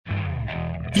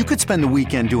You could spend the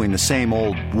weekend doing the same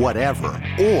old whatever,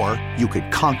 or you could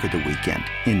conquer the weekend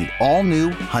in the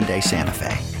all-new Hyundai Santa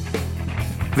Fe.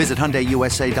 Visit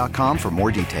HyundaiUSA.com for more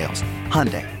details.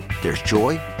 Hyundai, there's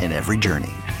joy in every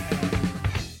journey.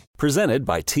 Presented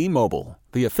by T-Mobile,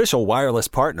 the official wireless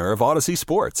partner of Odyssey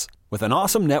Sports. With an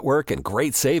awesome network and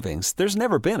great savings, there's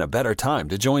never been a better time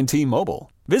to join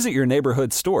T-Mobile. Visit your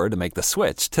neighborhood store to make the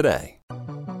switch today.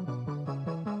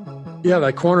 Yeah,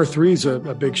 that corner three is a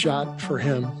big shot for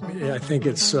him. I think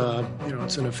it's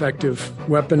it's an effective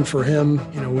weapon for him.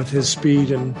 With his speed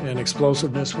and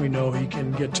explosiveness, we know he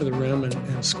can get to the rim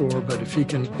and score. But if he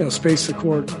can space the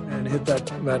court and hit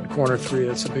that corner three,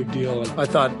 that's a big deal. And I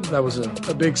thought that was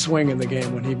a big swing in the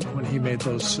game when he made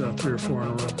those 3 or 4 in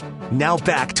a row. Now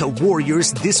back to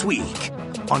Warriors This Week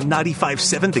on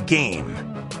 95.7 The Game.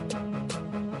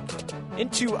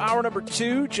 Into hour number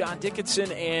 2, John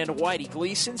Dickinson and Whitey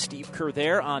Gleason. Steve Kerr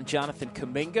there on Jonathan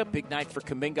Kuminga. Big night for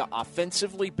Kuminga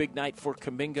offensively. Big night for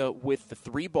Kuminga with the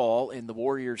 3 ball in the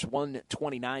Warriors'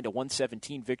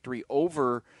 129-117 victory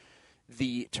over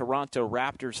the Toronto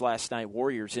Raptors last night.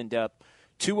 Warriors end up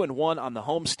 2-1 on the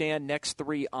homestand. Next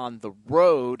 3 on the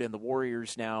road, and the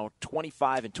Warriors now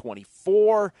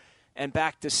 25-24 and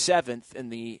back to 7th in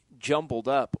the jumbled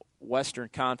up Western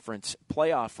Conference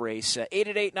playoff race.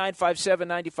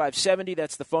 888-957-9570.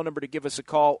 That's the phone number to give us a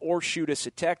call or shoot us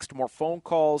a text. More phone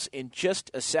calls in just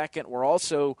a second. We're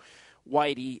also,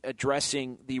 Whitey,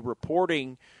 addressing the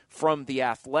reporting from The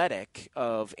Athletic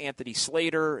of Anthony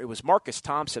Slater. It was Marcus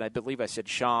Thompson. I believe I said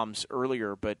Shams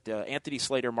earlier, but Anthony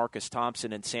Slater, Marcus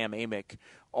Thompson, and Sam Amick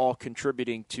all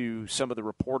contributing to some of the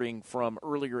reporting from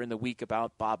earlier in the week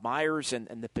about Bob Myers and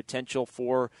the potential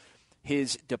for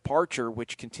his departure,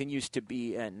 which continues to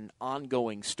be an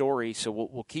ongoing story. So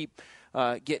we'll keep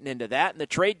getting into that. And the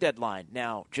trade deadline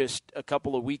now just a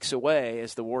couple of weeks away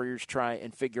as the Warriors try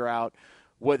and figure out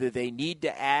whether they need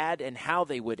to add and how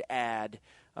they would add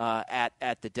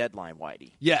at the deadline,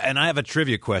 Whitey. Yeah, and I have a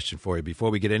trivia question for you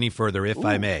before we get any further, if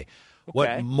I may. Okay.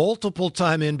 What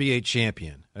multiple-time NBA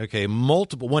champion,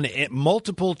 won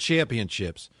multiple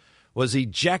championships, was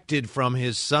ejected from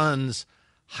his son's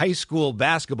high school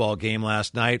basketball game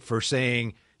last night for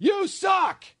saying, "You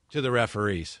suck," to the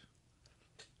referees?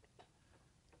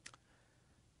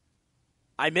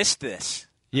 I missed this.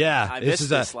 Yeah, this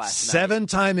is a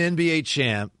 7-time NBA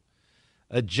champ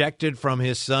ejected from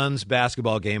his son's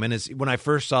basketball game. And when I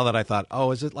first saw that, I thought,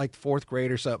 "Oh, is it like 4th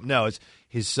grade or something?" No,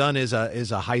 his son he's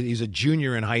a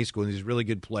junior in high school, and he's a really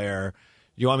good player.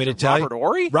 You want me to tell you? Robert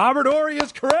Horry? Robert Horry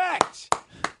is correct.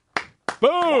 Boom!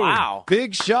 Wow.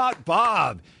 Big shot,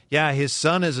 Bob. Yeah, his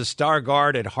son is a star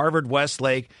guard at Harvard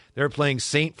Westlake. They're playing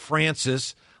St.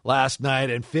 Francis last night,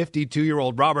 and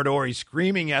 52-year-old Robert Horry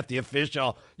screaming at the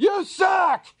official, "You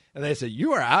suck!" And they said,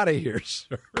 "You are out of here,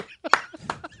 sir."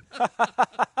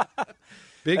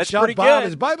 Big That's shot, pretty Bob. good.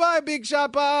 Is bye-bye, Big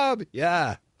shot, Bob.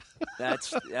 Yeah.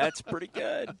 That's pretty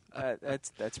good.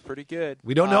 That's pretty good.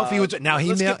 We don't know if he was. Now,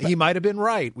 he might have been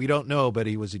right. We don't know, but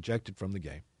he was ejected from the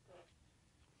game.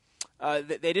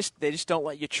 They just don't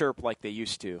let you chirp like they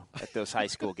used to at those high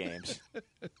school games.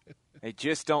 They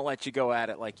just don't let you go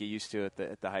at it like you used to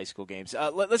at the high school games.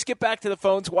 Let's get back to the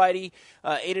phones, Whitey.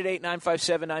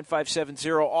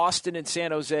 888-957-9570. Austin in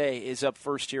San Jose is up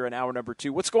first here in hour number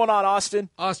 2. What's going on, Austin?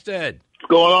 Austin. What's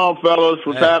going on, fellas?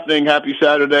 What's happening? Happy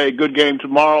Saturday. Good game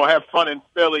tomorrow. Have fun in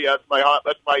Philly. That's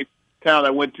my town I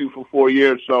went to for 4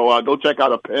 years. So go check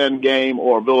out a Penn game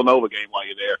or a Villanova game while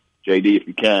you're there, JD, if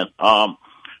you can.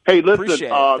 Hey, listen,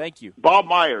 Thank you. Bob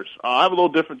Myers. I have a little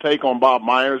different take on Bob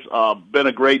Myers. Been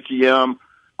a great GM,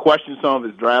 questioned some of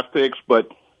his draft picks, but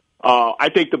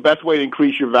I think the best way to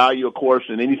increase your value, of course,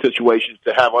 in any situation is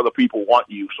to have other people want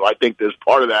you. So I think there's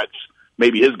part of that,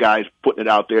 maybe his guys putting it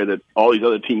out there that all these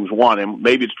other teams want him.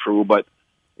 Maybe it's true, but,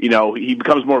 he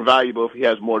becomes more valuable if he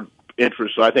has more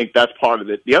interest. So I think that's part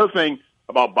of it. The other thing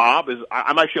about Bob is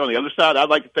I'm actually on the other side. I'd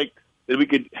like to think that we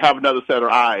could have another set of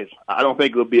eyes. I don't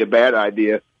think it would be a bad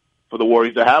idea for the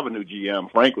Warriors to have a new GM,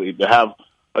 frankly, to have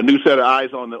a new set of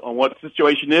eyes on what the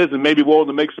situation is and maybe willing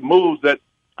to make some moves that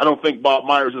I don't think Bob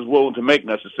Myers is willing to make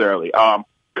necessarily.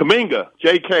 Kuminga,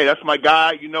 JK, that's my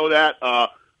guy. You know that.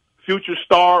 Future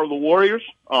star of the Warriors.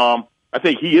 I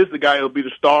think he is the guy who'll be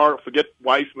the star. Forget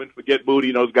Weissman, forget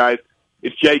Moody, those guys.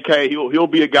 It's JK. He'll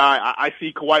be a guy. I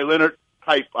see Kawhi Leonard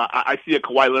type. I see a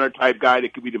Kawhi Leonard type guy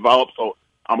that could be developed, so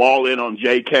I'm all in on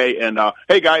JK. And,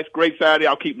 hey, guys, great Saturday.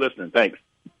 I'll keep listening. Thanks.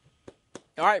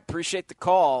 All right, appreciate the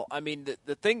call. I mean,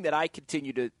 the thing that I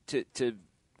continue to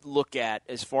look at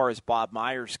as far as Bob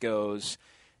Myers goes,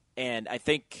 and I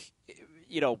think,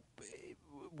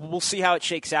 we'll see how it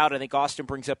shakes out. I think Austin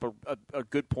brings up a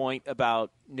good point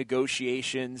about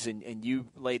negotiations, and you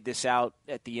laid this out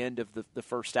at the end of the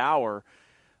first hour.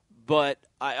 But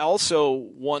I also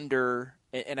wonder,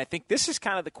 and I think this is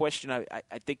kind of the question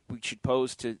I think we should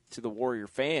pose to the Warrior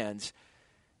fans,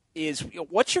 is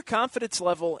what's your confidence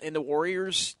level in the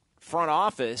Warriors front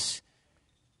office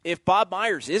if Bob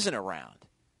Myers isn't around?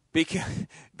 Because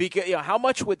how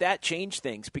much would that change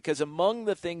things? Because among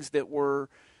the things that were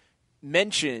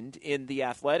mentioned in the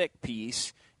Athletic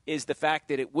piece is the fact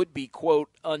that it would be, quote,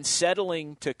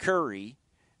 unsettling to Curry,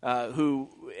 who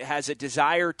has a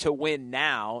desire to win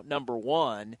now, number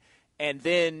one, and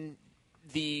then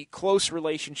the close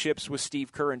relationships with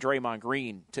Steve Kerr and Draymond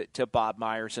Green to Bob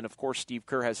Myers. And, of course, Steve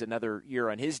Kerr has another year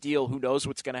on his deal. Who knows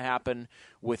what's going to happen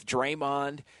with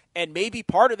Draymond? And maybe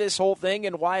part of this whole thing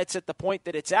and why it's at the point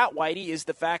that it's at, Whitey, is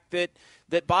the fact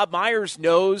that Bob Myers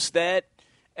knows that,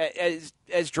 as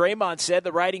Draymond said,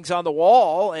 the writing's on the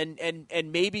wall, and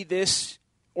maybe this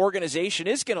organization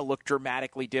is going to look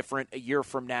dramatically different a year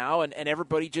from now, and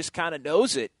everybody just kind of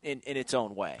knows it in its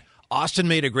own way. Austin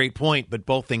made a great point, but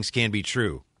both things can be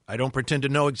true. I don't pretend to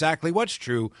know exactly what's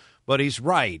true, but he's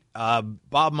right.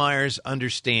 Bob Myers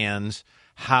understands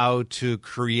how to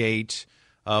create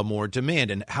more demand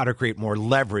and how to create more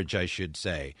leverage, I should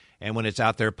say. And when it's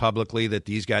out there publicly that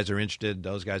these guys are interested,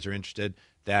 those guys are interested,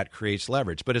 that creates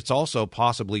leverage. But it's also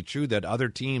possibly true that other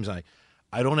teams, I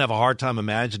don't have a hard time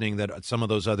imagining that some of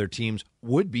those other teams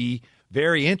would be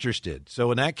very interested.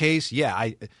 So in that case,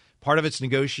 yeah, part of it's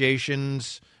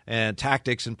negotiations and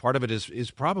tactics, and part of it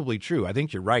is probably true. I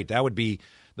think you're right. That would be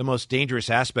the most dangerous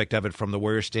aspect of it from the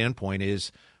Warriors' standpoint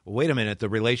is, well, wait a minute, the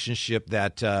relationship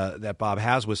that Bob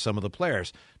has with some of the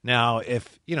players. Now,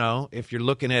 if you're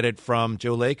looking at it from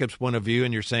Joe Lacob's point of view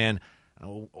and you're saying,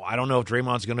 oh, I don't know if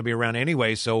Draymond's going to be around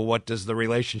anyway, so what does the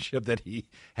relationship that he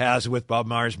has with Bob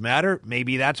Myers matter?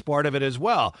 Maybe that's part of it as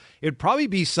well. It'd probably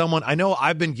be someone, I know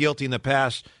I've been guilty in the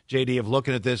past, JD, of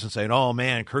looking at this and saying, oh,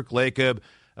 man, Kirk Lacob,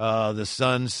 the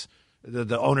Suns,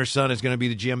 the owner's son is going to be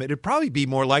the GM. It'd probably be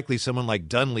more likely someone like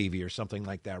Dunleavy or something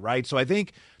like that, right? So I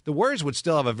think the Warriors would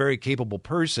still have a very capable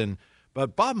person,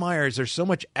 but Bob Myers, there's so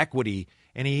much equity,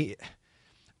 and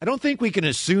I don't think we can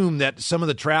assume that some of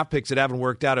the draft picks that haven't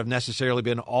worked out have necessarily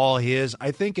been all his.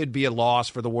 I think it'd be a loss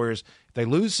for the Warriors. If they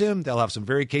lose him, they'll have some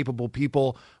very capable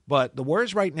people. But the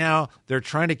Warriors right now, they're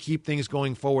trying to keep things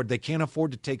going forward. They can't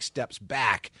afford to take steps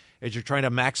back as you're trying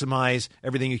to maximize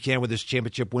everything you can with this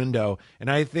championship window. And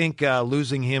I think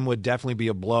losing him would definitely be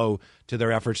a blow to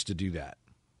their efforts to do that.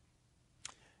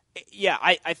 Yeah,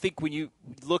 I think when you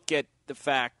look at the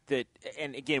fact that,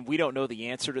 and again, we don't know the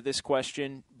answer to this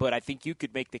question, but I think you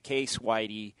could make the case,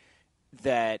 Whitey,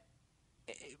 that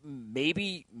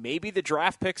maybe the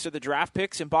draft picks are the draft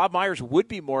picks, and Bob Myers would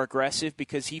be more aggressive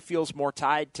because he feels more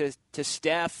tied to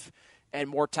Steph and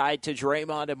more tied to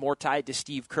Draymond and more tied to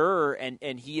Steve Kerr,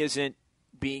 and he isn't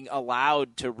being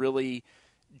allowed to really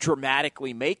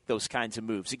dramatically make those kinds of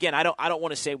moves. Again, I don't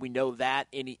want to say we know that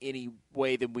any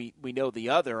way than we know the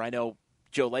other. I know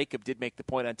Joe Lacob did make the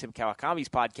point on Tim Kawakami's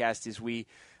podcast, as we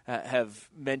have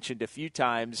mentioned a few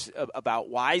times, about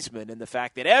Wiseman and the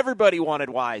fact that everybody wanted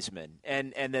Wiseman,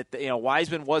 and that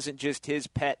Wiseman wasn't just his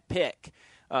pet pick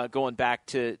going back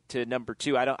to number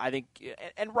 2. I think,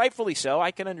 and rightfully so,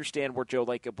 I can understand where Joe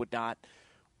Lacob would not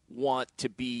want to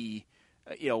be,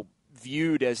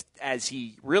 viewed as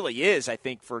he really is. I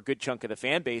think for a good chunk of the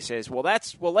fan base as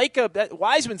Lacob,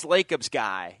 Wiseman's Lacob's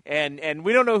guy, and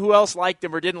we don't know who else liked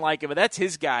him or didn't like him, but that's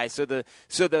his guy. So the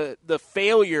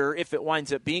failure, if it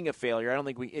winds up being a failure, I don't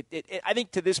think I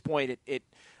think to this point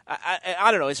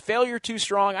I don't know, is failure too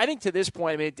strong? I think to this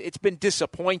point, I mean, it's been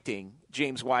disappointing,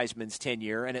 James Wiseman's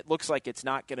tenure, and it looks like it's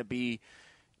not going to be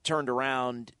turned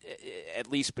around at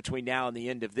least between now and the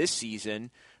end of this season.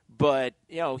 But,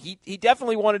 he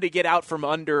definitely wanted to get out from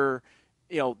under,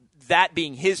 that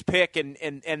being his pick and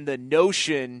the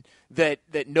notion that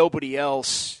nobody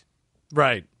else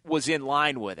was in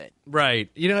line with it. Right.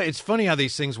 It's funny how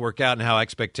these things work out and how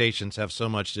expectations have so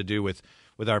much to do with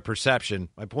our perception.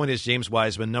 My point is James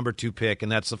Wiseman, number 2 pick, and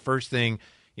that's the first thing,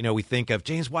 we think of.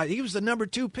 James Wiseman, he was the number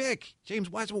 2 pick. James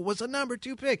Wiseman was the number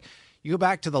 2 pick. You go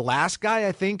back to the last guy,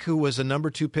 I think, who was a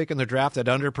number 2 pick in the draft that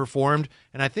underperformed,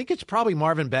 and I think it's probably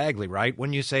Marvin Bagley, right,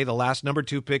 when you say the last number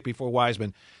 2 pick before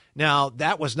Wiseman. Now,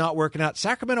 that was not working out.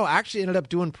 Sacramento actually ended up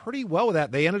doing pretty well with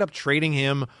that. They ended up trading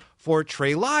him for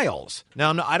Trey Lyles.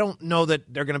 Now, I don't know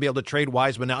that they're going to be able to trade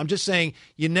Wiseman now. I'm just saying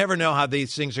you never know how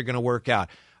these things are going to work out.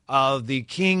 The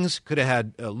Kings could have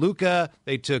had Luka.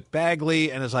 They took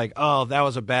Bagley, and it's like, oh, that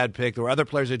was a bad pick. There were other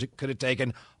players they could have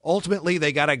taken. Ultimately,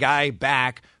 they got a guy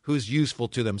back who's useful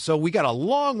to them. So we got a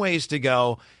long ways to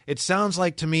go. It sounds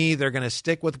like to me they're going to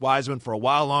stick with Wiseman for a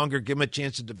while longer, give him a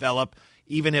chance to develop,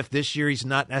 even if this year he's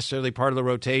not necessarily part of the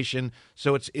rotation.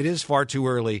 So it is far too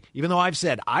early. Even though I've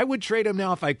said I would trade him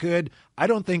now if I could, I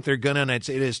don't think they're going to, and it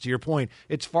is, to your point,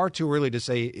 it's far too early to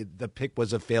say the pick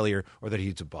was a failure or that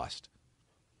he's a bust.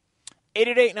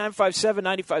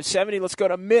 888-957-9570. Let's go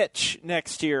to Mitch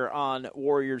next here on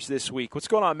Warriors This Week. What's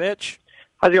going on, Mitch?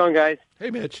 How's it going, guys? Hey,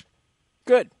 Mitch.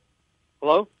 Good.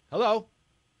 Hello? Hello.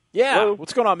 Yeah. Hello?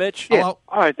 What's going on, Mitch? Yeah. Hello.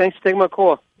 All right, thanks for taking my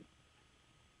call.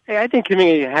 Hey, I think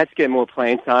Kuminga has to get more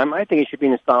playing time. I think he should be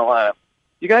in the starting lineup.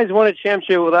 You guys won a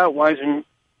championship without Wiseman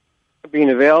being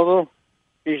available.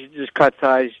 You should just cut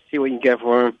ties, see what you can get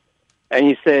for him. And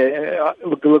you say,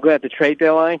 look at the trade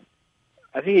deadline.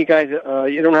 I think you guys,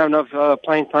 you don't have enough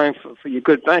playing time for your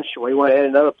good bench, or you want to add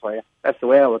another player. That's the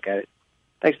way I look at it.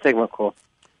 Thanks for taking my call.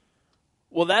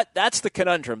 Well, that's the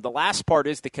conundrum. The last part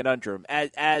is the conundrum,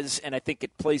 as and I think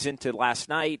it plays into last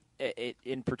night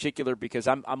in particular, because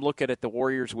I'm looking at the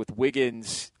Warriors with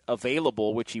Wiggins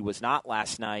available, which he was not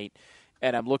last night,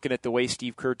 and I'm looking at the way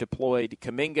Steve Kerr deployed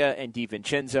Kuminga and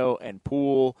DiVincenzo and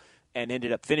Poole, and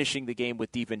ended up finishing the game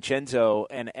with DiVincenzo,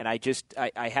 and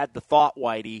I had the thought,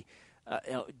 Whitey,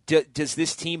 does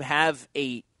this team have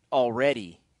 8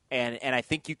 already? And I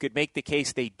think you could make the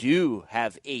case they do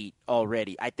have 8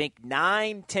 already. I think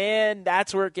 9, 10,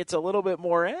 that's where it gets a little bit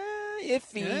more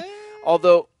iffy.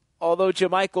 Although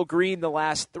JaMychal Green, the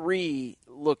last 3,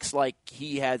 looks like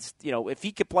he has, if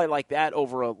he could play like that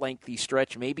over a lengthy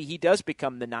stretch, maybe he does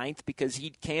become the 9th, because he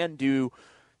can do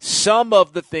some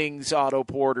of the things Otto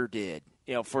Porter did,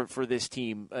 for this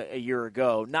team a year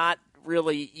ago. Not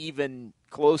really even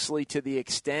closely to the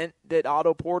extent that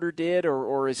Otto Porter did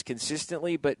or as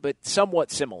consistently, but somewhat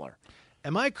similar.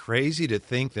 Am I crazy to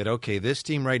think that, okay, this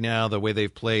team right now, the way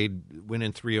they've played,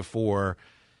 winning 3 of 4,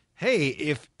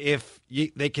 hey, if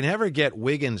they can ever get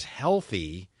Wiggins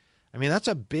healthy, I mean, that's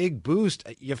a big boost.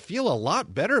 You feel a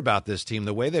lot better about this team,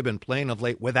 the way they've been playing of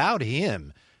late without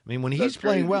him. I mean, when he's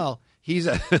playing well, is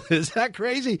that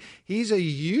crazy? He's a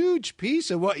huge piece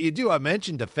of what you do. I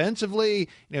mentioned defensively,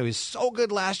 he was so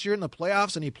good last year in the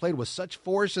playoffs, and he played with such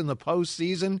force in the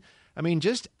postseason. I mean,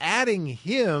 just adding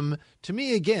him to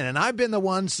me again, and I've been the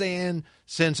one saying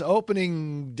since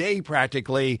opening day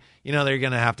practically, they're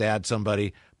going to have to add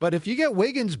somebody. But if you get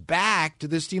Wiggins back to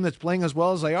this team that's playing as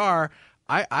well as they are,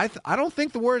 I don't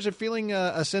think the Warriors are feeling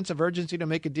a sense of urgency to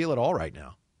make a deal at all right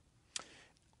now.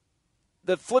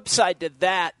 The flip side to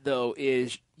that, though,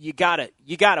 is you gotta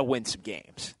win some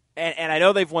games. And I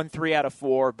know they've won 3 out of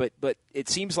 4, but it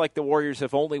seems like the Warriors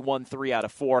have only won 3 out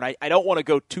of 4. And I don't want to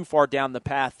go too far down the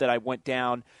path that I went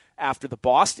down after the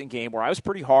Boston game, where I was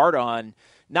pretty hard on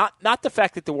not the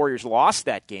fact that the Warriors lost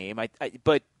that game,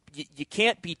 but you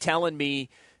can't be telling me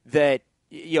that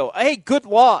hey, good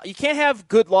loss. You can't have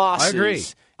good losses. I agree.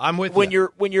 I'm with you.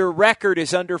 When your record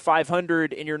is under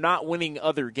 500 and you're not winning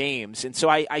other games. And so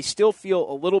I still feel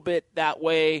a little bit that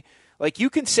way. Like, you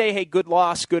can say, hey, good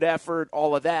loss, good effort,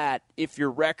 all of that, if your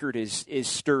record is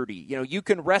sturdy. You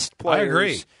can rest players. I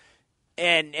agree.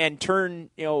 And turn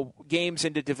games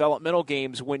into developmental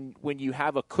games when you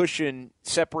have a cushion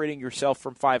separating yourself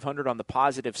from 500 on the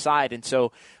positive side. And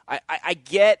so I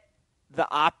get the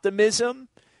optimism,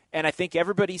 and I think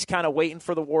everybody's kind of waiting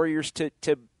for the Warriors to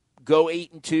go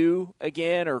 8-2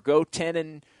 again, or go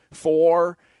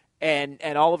 10-4,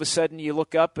 and all of a sudden you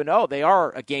look up and they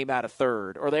are a game out of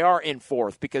third, or they are in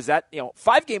fourth, because that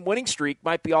 5-game winning streak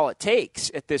might be all it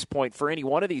takes at this point for any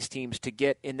one of these teams to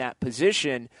get in that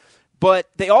position.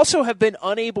 But they also have been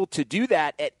unable to do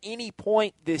that at any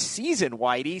point this season,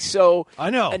 Whitey. So I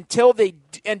know until they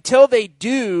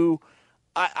do,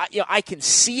 I can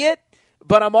see it,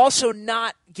 but I'm also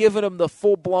not giving them the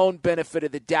full-blown benefit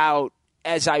of the doubt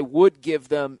as I would give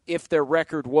them if their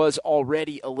record was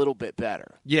already a little bit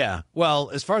better. Yeah.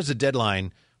 Well, as far as the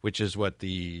deadline, which is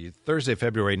the Thursday,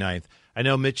 February 9th, I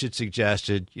know Mitch had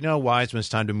suggested, Wiseman's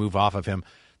time to move off of him.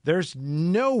 There's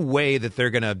no way that they're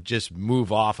going to just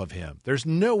move off of him. There's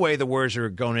no way the Warriors are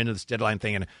going into this deadline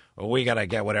thinking, we got to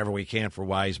get whatever we can for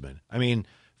Wiseman. I mean,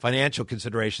 financial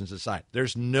considerations aside,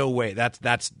 there's no way.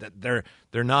 They're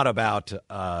not about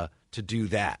to do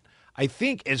that. I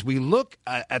think as we look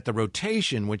at the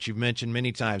rotation, which you've mentioned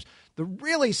many times, the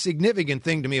really significant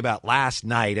thing to me about last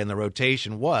night and the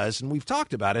rotation was, and we've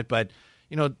talked about it, but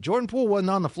Jordan Poole wasn't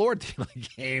on the floor at the end of the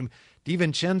game.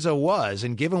 DiVincenzo was,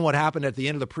 and given what happened at the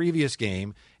end of the previous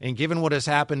game, and given what has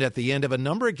happened at the end of a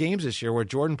number of games this year where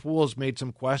Jordan Poole has made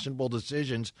some questionable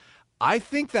decisions, I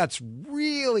think that's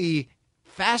really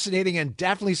fascinating and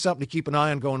definitely something to keep an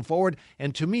eye on going forward.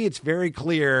 And to me, it's very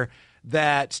clear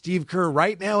that Steve Kerr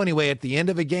right now anyway at the end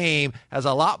of a game has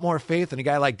a lot more faith in a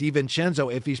guy like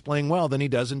DiVincenzo if he's playing well than he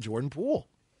does in Jordan Poole.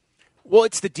 Well,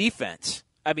 it's the defense.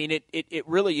 I mean, it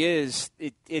really is.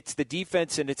 It's the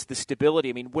defense and it's the stability.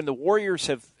 I mean, when the Warriors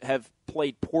have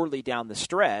played poorly down the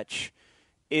stretch,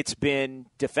 it's been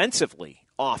defensively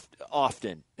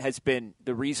often has been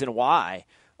the reason why.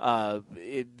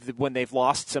 When they've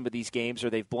lost some of these games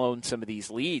or they've blown some of these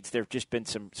leads, there have just been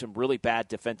some really bad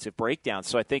defensive breakdowns.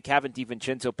 So I think having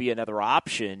DiVincenzo be another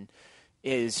option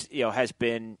has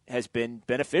been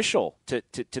beneficial to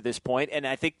this point. And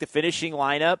I think the finishing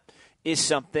lineup is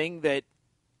something that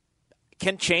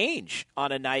can change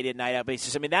on a night in, night out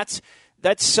basis. I mean, that's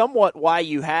somewhat why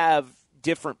you have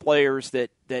different players that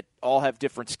all have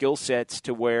different skill sets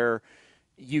to where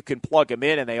you can plug them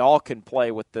in and they all can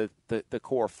play with the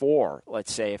core four.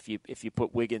 Let's say if you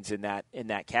put Wiggins in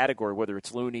that category, whether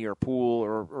it's Looney or Poole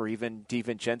or even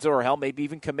DiVincenzo or hell maybe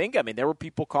even Kuminga. I mean, there were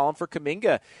people calling for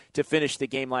Kuminga to finish the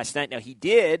game last night. Now he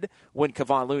did when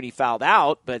Kevon Looney fouled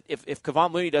out, but if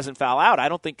Kevon Looney doesn't foul out, I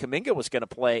don't think Kuminga was going to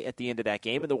play at the end of that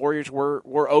game, and the Warriors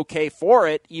were okay for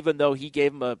it, even though he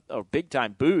gave them a big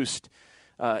time boost.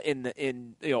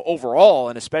 Overall,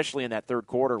 and especially in that third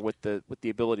quarter with the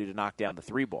ability to knock down the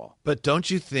three ball. But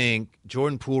don't you think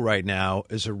Jordan Poole right now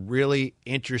is a really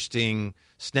interesting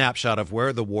snapshot of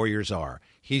where the Warriors are?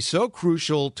 He's so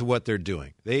crucial to what they're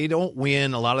doing. They don't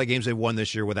win a lot of the games they've won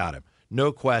this year without him.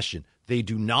 No question. They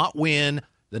do not win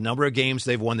the number of games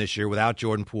they've won this year without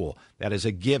Jordan Poole. That is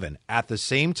a given. At the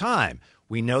same time,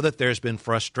 we know that there's been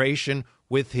frustration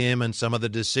with him and some of the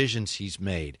decisions he's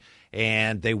made.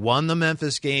 And they won the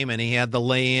Memphis game, and he had the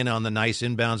lay-in on the nice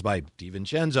inbounds by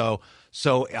DiVincenzo.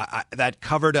 So that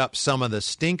covered up some of the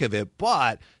stink of it.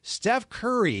 But Steph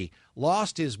Curry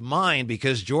lost his mind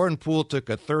because Jordan Poole took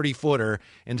a 30-footer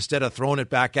instead of throwing it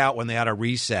back out when they had a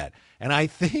reset. And I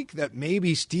think that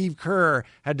maybe Steve Kerr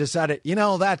had decided,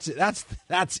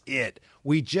 that's it.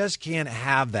 We just can't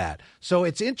have that. So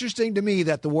it's interesting to me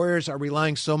that the Warriors are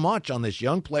relying so much on this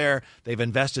young player. They've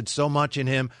invested so much in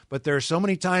him, but there are so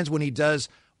many times when he does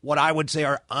what I would say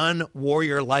are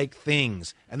un-Warrior-like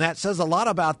things. And that says a lot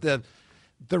about the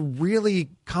really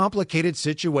complicated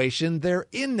situation they're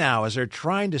in now as they're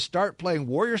trying to start playing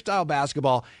Warrior-style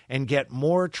basketball and get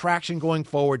more traction going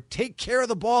forward, take care of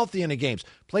the ball at the end of games,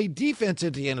 play defense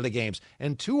at the end of the games.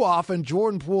 And too often,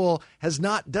 Jordan Poole has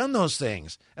not done those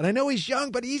things. And I know he's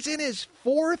young, but he's in his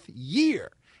fourth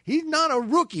year. He's not a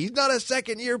rookie. He's not a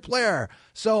second-year player.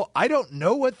 So I don't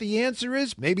know what the answer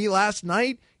is. Maybe last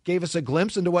night gave us a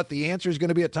glimpse into what the answer is going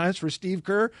to be at times for Steve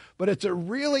Kerr, but it's a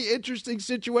really interesting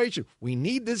situation. We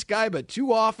need this guy, but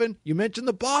too often, you mentioned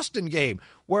the Boston game,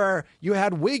 where you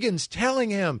had Wiggins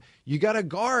telling him, you got to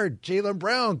guard Jaylen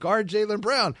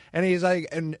Brown. And he's like,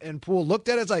 and Poole looked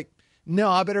at it, it's like,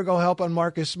 no, I better go help on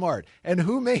Marcus Smart. And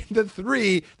who made the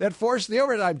three that forced the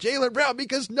overtime? Jaylen Brown,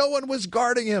 because no one was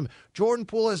guarding him. Jordan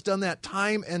Poole has done that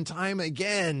time and time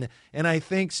again. And I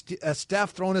think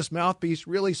Steph throwing his mouthpiece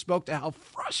really spoke to how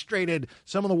frustrated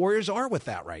some of the Warriors are with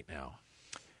that right now.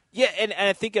 Yeah, and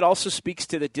I think it also speaks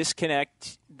to the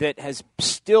disconnect that has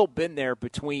still been there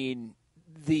between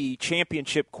the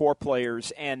championship core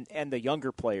players and the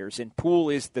younger players. And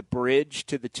Poole is the bridge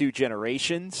to the two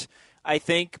generations, I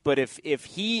think, but if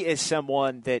he is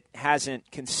someone that hasn't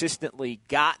consistently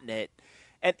gotten it,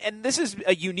 and this is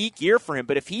a unique year for him,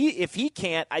 but if he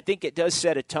can't, I think it does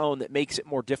set a tone that makes it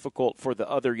more difficult for the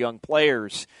other young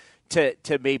players to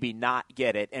maybe not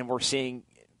get it. And we're seeing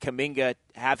Kuminga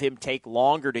have him take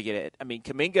longer to get it. I mean,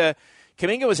 Kuminga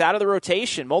was out of the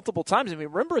rotation multiple times. I mean,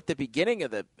 remember at the beginning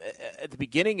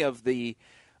of the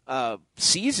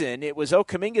season, it was,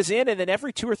 Kuminga's in, and then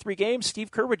every 2 or 3 games,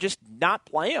 Steve Kerr would just not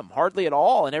play him hardly at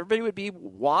all, and everybody would be,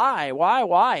 why?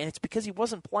 And it's because he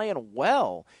wasn't playing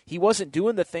well. He wasn't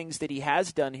doing the things that he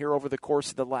has done here over the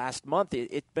course of the last month.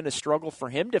 It's been a struggle for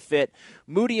him to fit.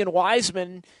 Moody and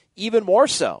Wiseman, even more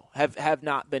so, have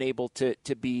not been able to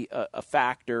be a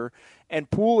factor. And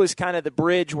Poole is kind of the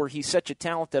bridge where he's such a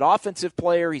talented offensive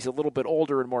player. He's a little bit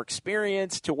older and more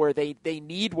experienced to where they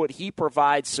need what he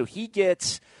provides, so he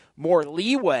gets more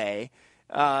leeway.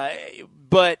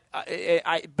 But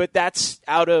that's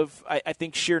out of, I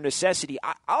think, sheer necessity.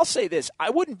 I'll say this. I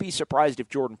wouldn't be surprised if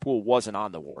Jordan Poole wasn't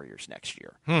on the Warriors next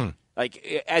year.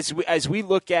 Like, as we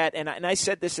look at, and I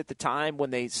said this at the time when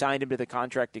they signed him to the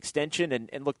contract extension,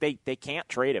 and look, they can't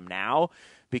trade him now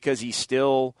because he's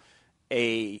still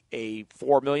a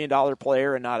 $4 million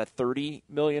player and not a $30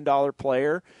 million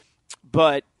player.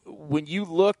 But when you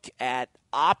look at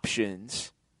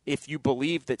options, if you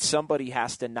believe that somebody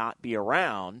has to not be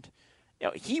around,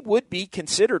 he would be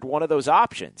considered one of those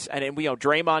options. And then,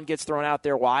 Draymond gets thrown out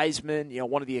there, Wiseman,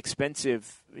 one of the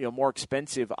expensive, more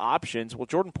expensive options. Well,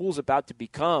 Jordan Poole's about to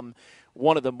become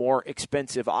one of the more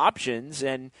expensive options,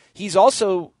 and he's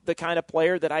also the kind of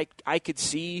player that I could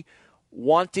see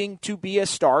wanting to be a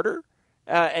starter.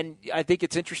 And I think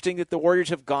it's interesting that the Warriors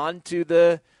have gone to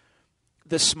the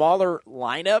smaller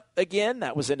lineup again.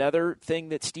 That was another thing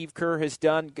that Steve Kerr has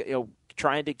done,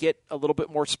 trying to get a little bit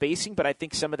more spacing. But I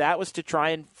think some of that was to try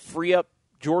and free up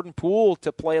Jordan Poole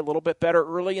to play a little bit better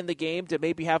early in the game, to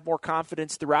maybe have more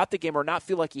confidence throughout the game, or not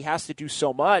feel like he has to do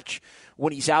so much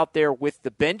when he's out there with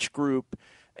the bench group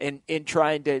and in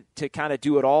trying to kind of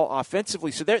do it all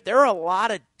offensively. So there are a lot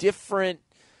of different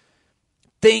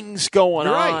things going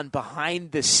on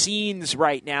behind the scenes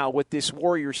right now with this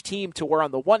Warriors team, to where on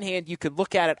the one hand you can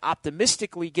look at it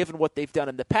optimistically given what they've done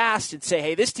in the past and say,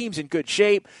 hey, this team's in good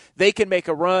shape, they can make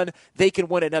a run, they can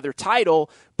win another title.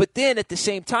 But then at the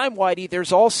same time, Whitey,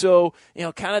 there's also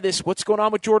kind of this, what's going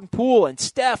on with Jordan Poole, and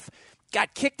Steph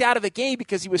got kicked out of the game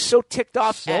because he was so ticked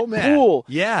off at Poole.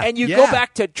 Yeah. And you go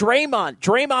back to Draymond.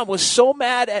 Draymond was so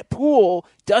mad at Poole,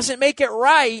 doesn't make it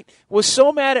right, was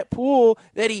so mad at Poole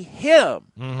that he hit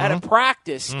him at a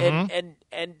practice. And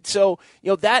so,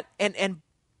 that and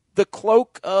the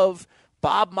cloak of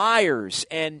Bob Myers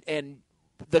and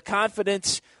the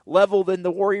confidence level in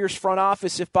the Warriors front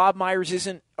office if Bob Myers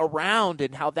isn't around,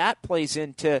 and how that plays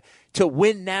into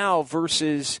win now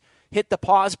versus hit the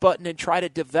pause button and try to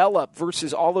develop,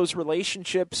 versus all those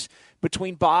relationships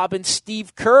between Bob and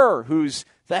Steve Kerr, who's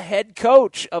the head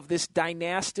coach of this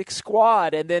dynastic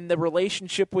squad, and then the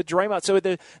relationship with Draymond. So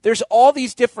there's all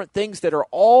these different things that are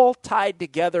all tied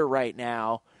together right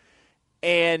now,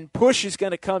 and push is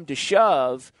going to come to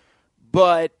shove,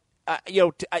 but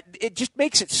it just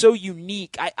makes it so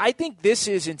unique. I think this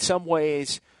is in some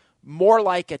ways more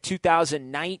like a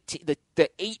 2019, the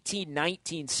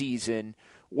 18-19 season,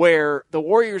 where the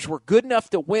Warriors were good enough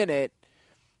to win it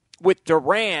with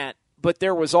Durant, but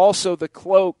there was also the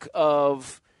cloak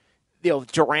of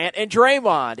Durant and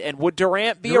Draymond, and would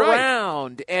Durant be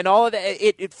around, and all of that.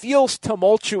 It feels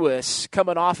tumultuous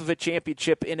coming off of a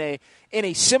championship in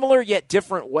a similar yet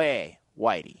different way,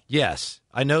 Whitey. Yes.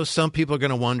 I know some people are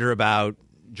going to wonder about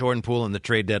Jordan Poole and the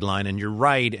trade deadline, and you're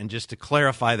right. And just to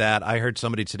clarify that, I heard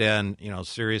somebody today on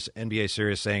Sirius, NBA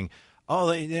Sirius, saying,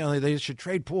 they should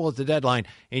trade Poole at the deadline.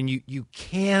 And you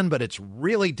can, but it's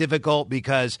really difficult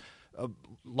because,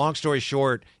 long story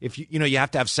short, if you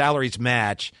have to have salaries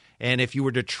match. And if you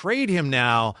were to trade him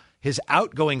now, his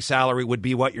outgoing salary would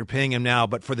be what you're paying him now.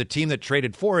 But for the team that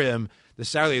traded for him, the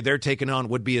salary they're taking on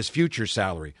would be his future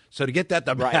salary. So to get that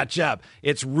to match up,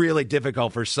 it's really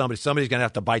difficult for somebody. Somebody's going to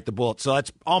have to bite the bullet. So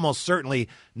that's almost certainly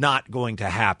not going to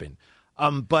happen.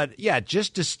 But, yeah,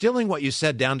 just distilling what you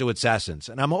said down to its essence.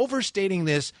 And I'm overstating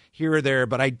this here or there,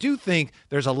 but I do think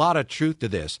there's a lot of truth to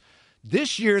this.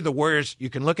 This year, the Warriors, you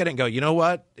can look at it and go, you know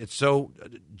what? It's so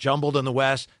jumbled in the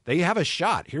West. They have a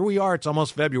shot. Here we are. It's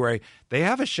almost February. They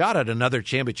have a shot at another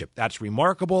championship. That's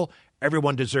remarkable.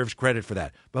 Everyone deserves credit for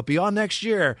that. But beyond next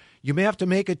year, you may have to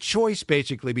make a choice,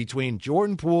 basically, between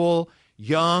Jordan Poole,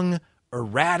 young,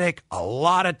 erratic, a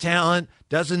lot of talent,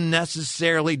 doesn't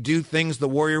necessarily do things the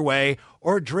Warrior way,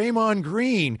 or Draymond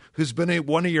Green, who's been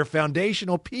one of your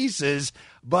foundational pieces,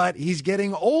 but he's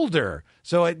getting older.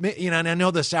 So, and I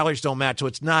know the salaries don't match, so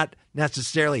it's not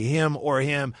necessarily him or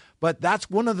him, but that's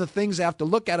one of the things I have to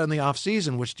look at in the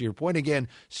offseason, which, to your point again,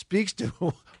 speaks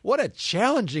to what a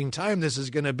challenging time this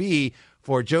is going to be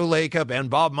for Joe Lacob and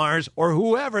Bob Myers, or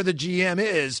whoever the GM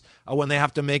is, when they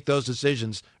have to make those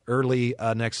decisions early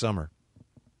next summer.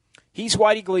 He's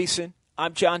Whitey Gleason.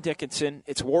 I'm John Dickinson.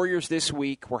 It's Warriors This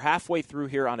Week. We're halfway through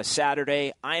here on a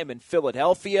Saturday. I am in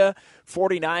Philadelphia,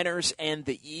 49ers and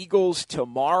the Eagles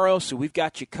tomorrow, so we've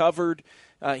got you covered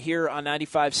here on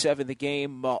 95.7 The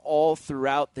Game all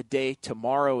throughout the day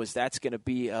tomorrow, as that's going to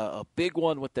be a big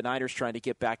one with the Niners trying to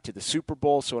get back to the Super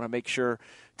Bowl. So I want to make sure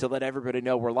to let everybody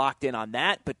know we're locked in on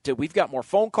that. But we've got more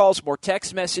phone calls, more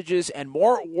text messages, and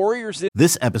more Warriors.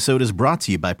 This episode is brought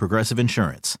to you by Progressive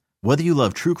Insurance. Whether you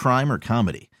love true crime or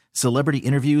comedy, celebrity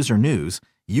interviews or news,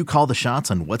 you call the shots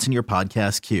on what's in your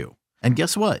podcast queue. And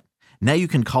guess what? Now you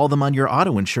can call them on your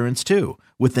auto insurance too,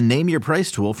 with the Name Your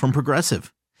Price tool from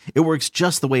Progressive. It works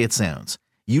just the way it sounds.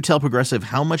 You tell Progressive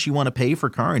how much you want to pay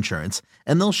for car insurance,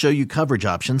 and they'll show you coverage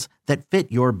options that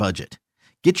fit your budget.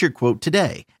 Get your quote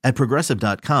today at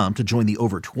Progressive.com to join the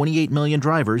over 28 million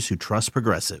drivers who trust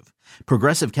Progressive.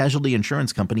 Progressive Casualty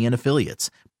Insurance Company and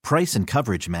Affiliates. Price and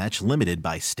coverage match limited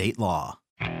by state law.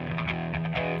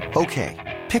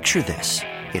 Okay, picture this.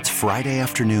 It's Friday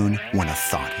afternoon when a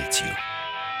thought hits you.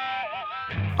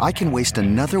 I can waste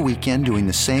another weekend doing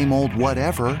the same old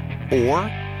whatever, or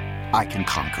I can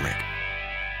conquer it.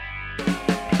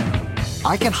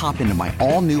 I can hop into my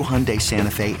all-new Hyundai Santa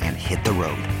Fe and hit the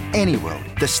road. Any road.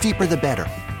 The steeper, the better.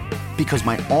 Because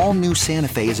my all-new Santa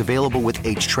Fe is available with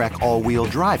H-Track all-wheel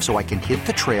drive, so I can hit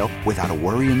the trail without a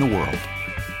worry in the world.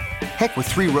 Heck, with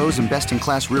 3 rows and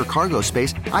best-in-class rear cargo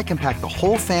space, I can pack the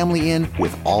whole family in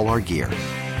with all our gear.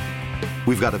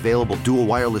 We've got available dual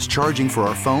wireless charging for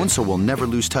our phones, so we'll never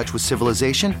lose touch with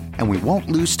civilization, and we won't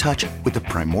lose touch with the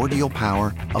primordial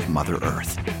power of Mother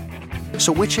Earth.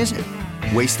 So which is it?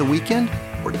 Waste the weekend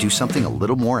or do something a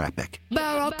little more epic?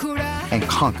 And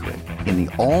conquer it in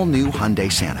the all-new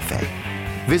Hyundai Santa Fe.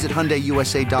 Visit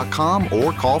HyundaiUSA.com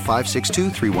or call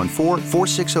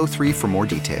 562-314-4603 for more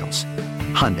details.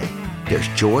 Hyundai, there's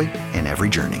joy in every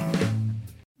journey.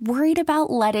 Worried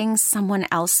about letting someone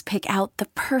else pick out the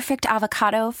perfect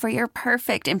avocado for your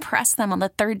perfect impress them on the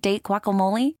third date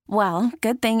guacamole? Well,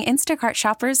 good thing Instacart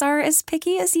shoppers are as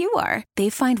picky as you are.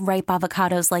 They find ripe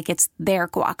avocados like it's their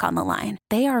guac on the line.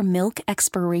 They are milk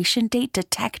expiration date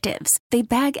detectives. They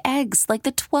bag eggs like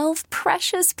the 12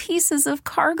 precious pieces of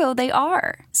cargo they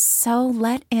are. So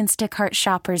let Instacart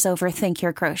shoppers overthink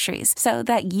your groceries so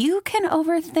that you can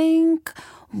overthink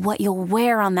what you'll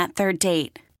wear on that third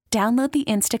date. Download the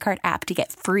Instacart app to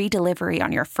get free delivery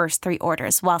on your first 3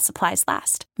 orders while supplies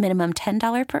last. Minimum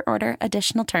 $10 per order.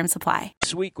 Additional terms apply.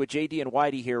 This week with JD and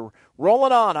Whitey here,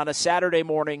 rolling on a Saturday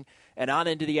morning and on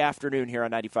into the afternoon here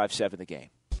on 95.7 The Game.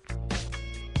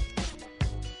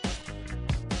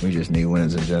 We just need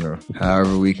wins in general.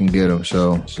 However we can get them.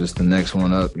 So it's just the next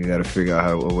one up. You got to figure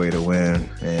out a way to win.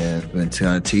 And been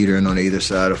kind of teetering on either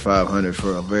side of 500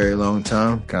 for a very long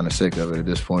time. Kind of sick of it at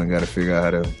this point. Got to figure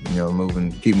out how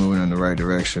to, keep moving in the right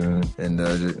direction and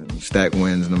just stack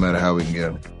wins no matter how we can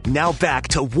get them. Now back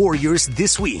to Warriors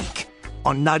This Week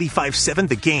on 95.7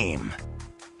 The Game.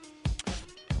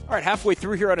 All right, halfway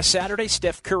through here on a Saturday,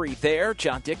 Steph Curry there,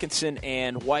 John Dickinson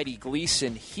and Whitey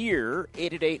Gleason here,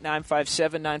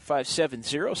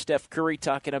 888-957-9570. Steph Curry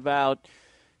talking about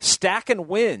stacking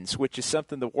wins, which is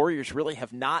something the Warriors really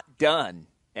have not done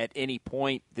at any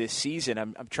point this season.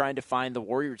 I'm trying to find the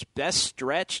Warriors' best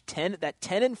stretch, that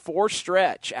 10-4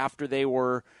 stretch after they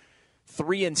were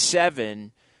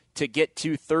 3-7 to get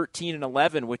to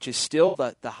 13-11, which is still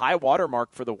the high water mark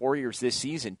for the Warriors this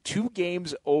season. 2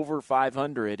 games over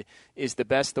 500 is the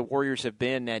best the Warriors have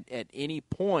been at any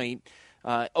point.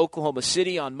 Oklahoma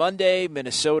City on Monday,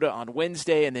 Minnesota on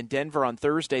Wednesday, and then Denver on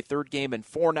Thursday, 3rd game in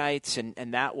 4 nights,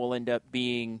 and that will end up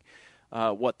being, the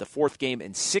 4th game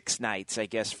in 6 nights, I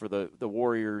guess, for the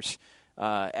Warriors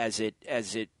as it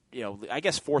I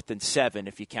guess 4th and 7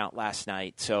 if you count last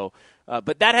night. So,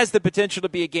 but that has the potential to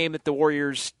be a game that the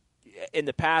Warriors in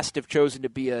the past have chosen to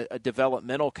be a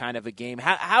developmental kind of a game.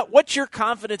 What's your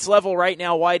confidence level right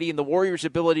now, Whitey, in the Warriors'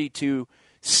 ability to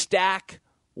stack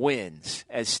wins,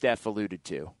 as Steph alluded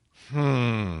to?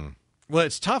 Well,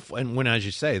 it's tough when, as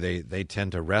you say, they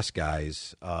tend to rest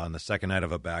guys on the second night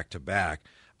of a back-to-back.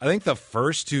 I think the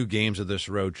first 2 games of this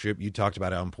road trip, you talked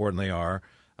about how important they are,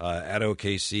 at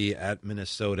OKC, at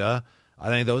Minnesota. I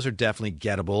think those are definitely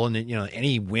gettable. And,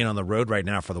 any win on the road right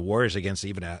now for the Warriors against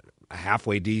even a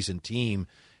halfway decent team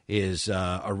is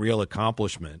a real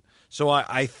accomplishment. So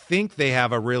I think they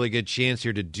have a really good chance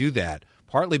here to do that,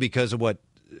 partly because of what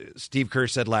Steve Kerr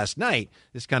said last night.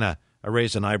 This kind of I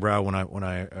raised an eyebrow when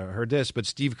I heard this, but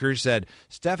Steve Kerr said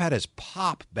Steph had his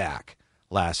pop back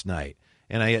last night.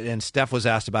 And Steph was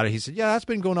asked about it. He said, yeah, that's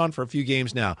been going on for a few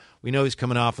games now. We know he's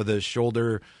coming off of the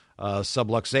shoulder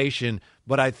subluxation,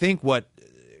 but I think what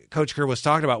Coach Kerr was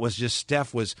talking about was just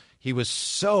Steph was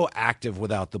so active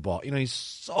without the ball. He's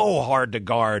so hard to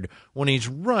guard when he's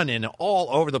running all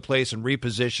over the place and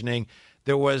repositioning.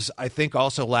 There was, I think,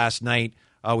 also last night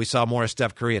we saw more of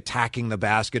Steph Curry attacking the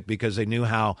basket because they knew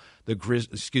how the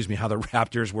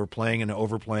Raptors were playing and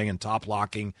overplaying and top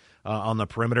locking on the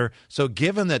perimeter. So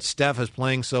given that Steph is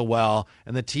playing so well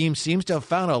and the team seems to have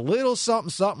found a little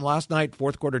something last night,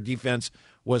 4th quarter defense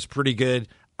was pretty good.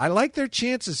 I like their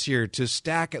chances here to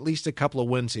stack at least a couple of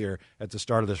wins here at the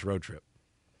start of this road trip.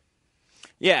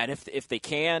 Yeah, and if they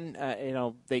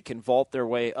can, they can vault their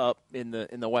way up in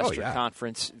the Western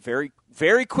Conference very,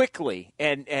 very quickly.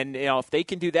 And if they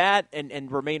can do that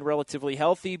and remain relatively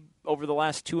healthy over the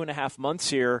last 2.5 months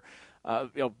here,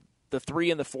 the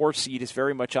 3 and the 4 seed is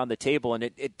very much on the table, and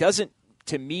it doesn't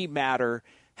to me, matter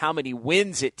how many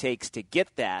wins it takes to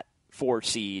get that 4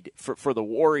 seed for the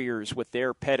Warriors with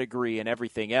their pedigree and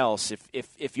everything else.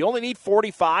 If you only need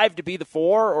 45 to be the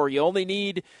 4, or you only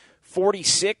need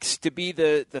 46 to be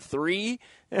the 3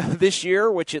 this year,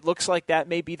 which it looks like that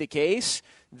may be the case,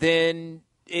 then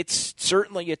it's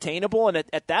certainly attainable. And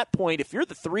at that point, if you're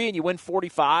the 3 and you win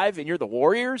 45 and you're the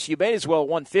Warriors, you may as well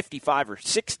win 55 or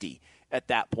 60 at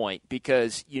that point,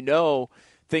 because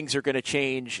things are going to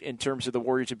change in terms of the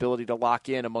Warriors' ability to lock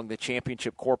in among the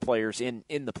championship core players in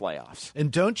the playoffs. And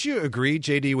don't you agree,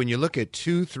 JD, when you look at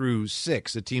 2 through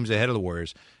 6, the teams ahead of the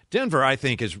Warriors, Denver, I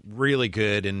think, is really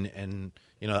good, and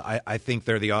I think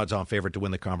they're the odds-on favorite to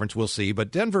win the conference. We'll see.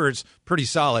 But Denver is pretty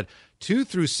solid. 2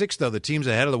 through 6, though, the teams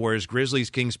ahead of the Warriors, Grizzlies,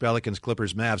 Kings, Pelicans,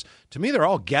 Clippers, Mavs, to me, they're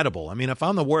all gettable. I mean, if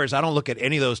I'm the Warriors, I don't look at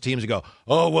any of those teams and go,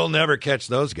 oh, we'll never catch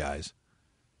those guys.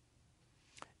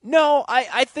 No,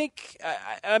 I think,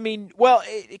 I'm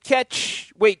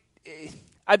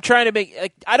trying to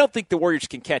make, I don't think the Warriors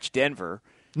can catch Denver.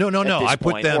 No. I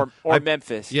put them or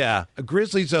Memphis. Yeah,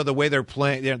 Grizzlies, though, the way they're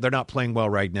playing, they're not playing well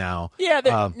right now. Yeah,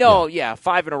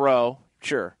 5 in a row,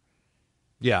 sure.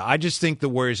 Yeah, I just think the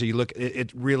Warriors. You look,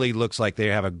 it really looks like they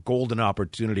have a golden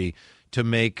opportunity to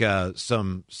make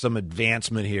some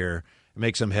advancement here,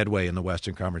 make some headway in the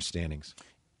Western Conference standings.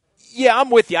 Yeah, I'm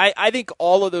with you. I think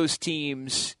all of those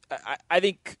teams. I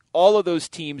think all of those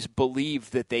teams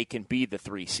believe that they can be the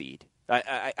 3 seed.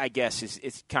 I guess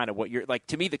is kind of what you're like.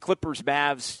 To me, the Clippers,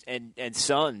 Mavs, and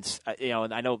Suns.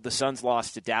 And I know the Suns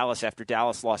lost to Dallas after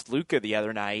Dallas lost Luka the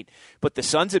other night, but the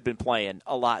Suns have been playing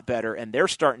a lot better, and they're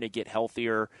starting to get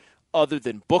healthier. Other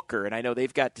than Booker, and I know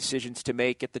they've got decisions to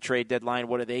make at the trade deadline.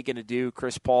 What are they going to do?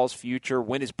 Chris Paul's future.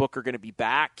 When is Booker going to be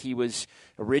back? He was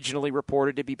originally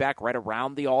reported to be back right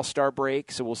around the All-Star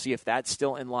break, so we'll see if that's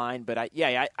still in line. But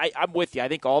I'm with you. I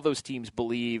think all those teams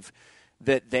believe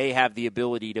that they have the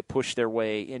ability to push their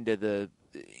way into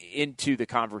the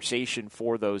conversation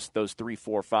for those 3,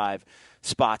 4, 5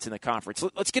 spots in the conference.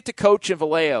 Let's get to Coach and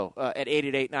Vallejo at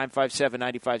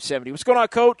 888-957-9570. What's going on,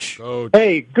 Coach?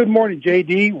 Hey, good morning,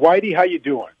 JD. Whitey, how you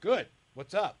doing? Good.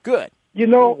 What's up? Good.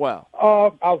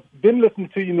 I've been listening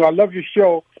to you. I love your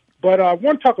show, but I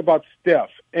want to talk about Steph.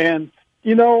 And,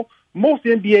 most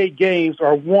NBA games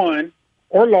are won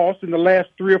or lost in the last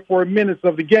 3 or 4 minutes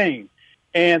of the game.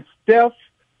 And Steph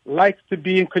likes to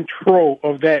be in control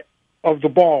of the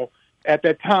ball at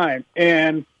that time.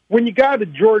 And when you got a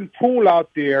Jordan Poole out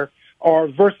there, or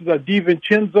versus a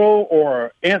DiVincenzo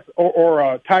or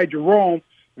Ty Jerome,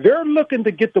 they're looking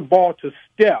to get the ball to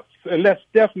Steph and let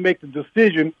Steph make the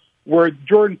decision, where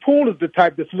Jordan Poole is the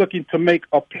type that's looking to make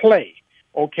a play,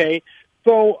 okay?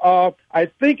 So I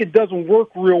think it doesn't work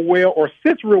real well or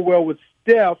sits real well with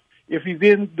Steph if he's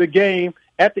in the game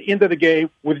at the end of the game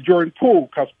with Jordan Poole,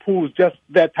 because Poole is just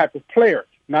that type of player,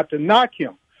 not to knock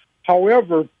him.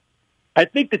 However, I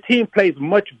think the team plays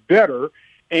much better,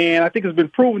 and I think it's been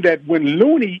proven that when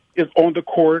Looney is on the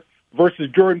court versus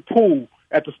Jordan Poole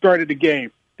at the start of the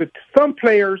game, some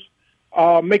players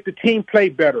make the team play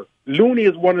better. Looney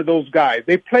is one of those guys.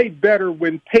 They played better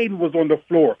when Payton was on the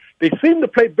floor. They seem to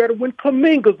play better when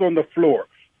Kuminga's on the floor.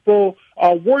 So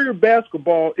Warrior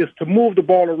basketball is to move the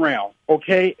ball around,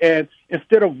 okay? And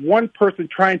instead of one person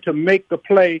trying to make the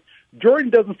play, Jordan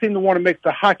doesn't seem to want to make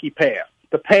the hockey pass,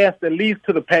 the pass that leads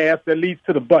to the pass that leads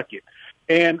to the bucket.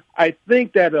 And I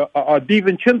think that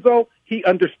DiVincenzo, he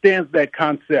understands that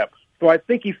concept. So I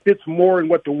think he fits more in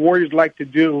what the Warriors like to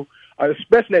do,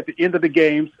 especially at the end of the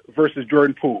games versus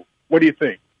Jordan Poole. What do you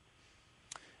think?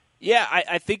 Yeah,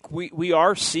 I think we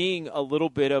are seeing a little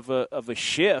bit of a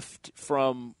shift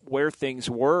from where things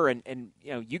were, and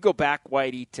you go back,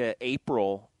 Whitey, to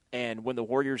April, and when the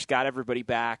Warriors got everybody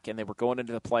back and they were going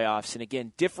into the playoffs, and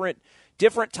again, different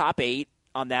top 8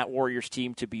 on that Warriors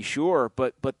team, to be sure,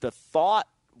 but the thought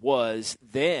was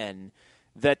then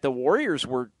that the Warriors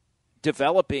were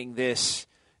developing this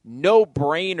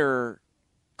no-brainer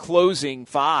closing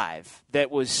 5 that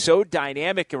was so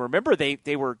dynamic. And remember, they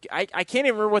were I can't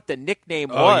even remember what the nickname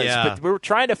was, but we were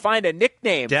trying to find a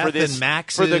nickname Death for this and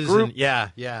Max's for the group.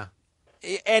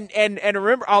 And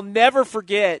remember, I'll never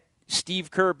forget Steve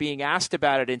Kerr being asked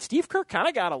about it, and Steve Kerr kind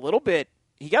of got a little bit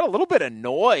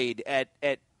annoyed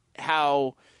at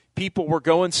how people were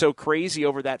going so crazy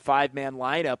over that 5-man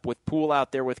lineup with Poole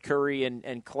out there with Curry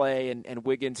and Clay and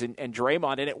Wiggins and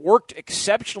Draymond. And it worked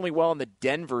exceptionally well in the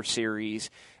Denver series.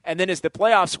 And then as the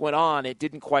playoffs went on, it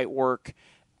didn't quite work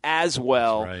as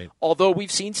well. Right. Although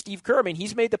we've seen Steve Kerr,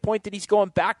 he's made the point that he's going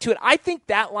back to it. I think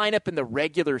that lineup in the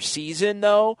regular season,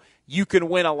 though, you can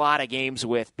win a lot of games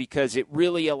with, because it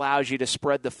really allows you to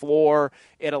spread the floor.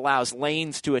 It allows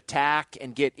lanes to attack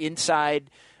and get inside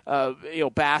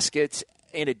baskets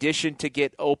in addition to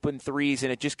get open threes,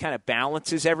 and it just kind of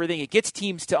balances everything. It gets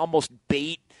teams to almost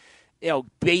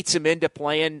baits them into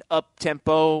playing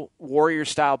up-tempo,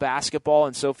 Warrior-style basketball,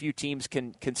 and so few teams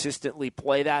can consistently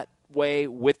play that way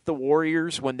with the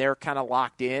Warriors when they're kind of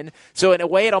locked in. So in a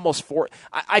way, it almost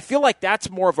I feel like that's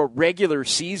more of a regular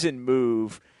season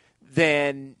move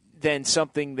than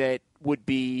something that would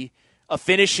be a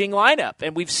finishing lineup.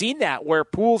 And we've seen that where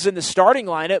Poole's in the starting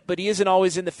lineup, but he isn't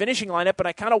always in the finishing lineup. And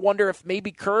I kind of wonder if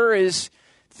maybe Kerr is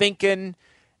thinking,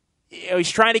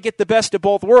 he's trying to get the best of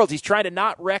both worlds. He's trying to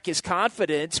not wreck his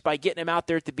confidence by getting him out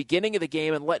there at the beginning of the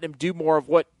game and letting him do more of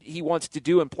what he wants to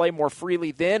do and play more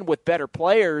freely then with better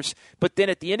players. But then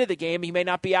at the end of the game, he may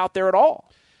not be out there at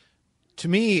all. To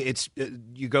me, it's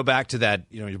you go back to that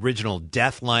original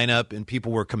death lineup, and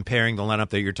people were comparing the lineup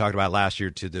that you're talking about last year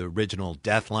to the original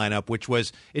death lineup, which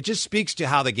was it just speaks to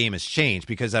how the game has changed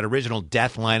because that original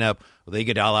death lineup,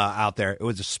 Iguodala out there, it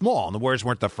was small, and the Warriors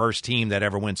weren't the first team that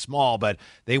ever went small, but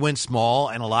they went small,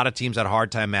 and a lot of teams had a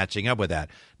hard time matching up with that.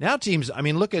 Now teams,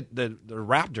 look at the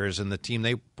Raptors and the team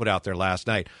they put out there last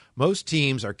night. Most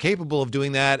teams are capable of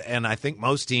doing that, and I think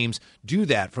most teams do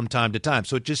that from time to time.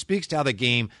 So it just speaks to how the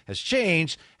game has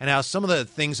changed and how some of the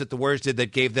things that the Warriors did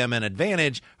that gave them an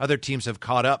advantage, other teams have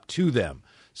caught up to them.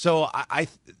 So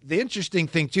the interesting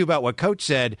thing, too, about what Coach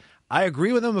said, I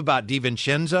agree with him about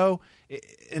DiVincenzo.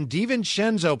 And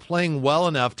DiVincenzo playing well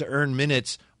enough to earn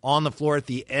minutes on the floor at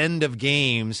the end of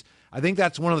games, I think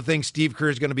that's one of the things Steve Kerr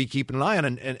is going to be keeping an eye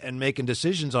on and making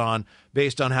decisions on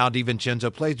based on how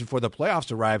DiVincenzo plays before the playoffs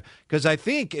arrive. Because I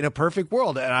think in a perfect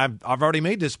world, and I've already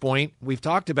made this point, we've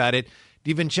talked about it,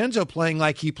 DiVincenzo playing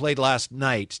like he played last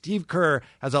night. Steve Kerr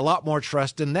has a lot more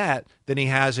trust in that than he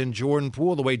has in Jordan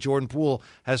Poole, the way Jordan Poole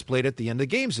has played at the end of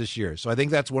games this year. So I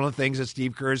think that's one of the things that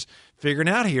Steve Kerr's figuring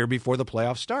out here before the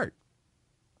playoffs start.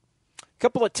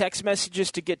 Couple of text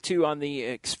messages to get to on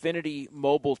the Xfinity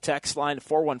mobile text line,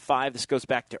 415. This goes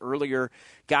back to earlier.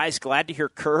 Guys, glad to hear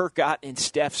Kerr got in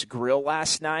Steph's grill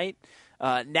last night.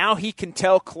 Now he can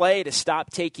tell Clay to stop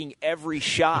taking every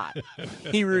shot.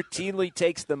 He routinely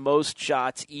takes the most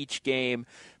shots each game.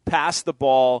 Pass the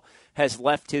ball has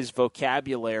left his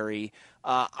vocabulary.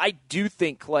 I do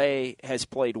think Clay has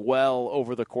played well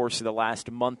over the course of the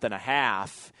last month and a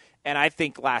half. And I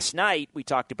think last night, we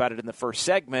talked about it in the first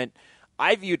segment,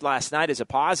 I viewed last night as a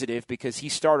positive because he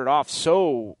started off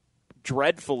so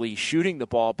dreadfully shooting the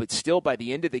ball, but still by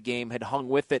the end of the game had hung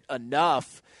with it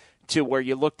enough to where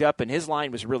you looked up and his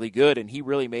line was really good and he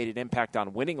really made an impact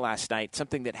on winning last night,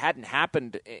 something that hadn't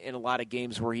happened in a lot of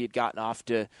games where he had gotten off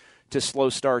to slow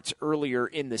starts earlier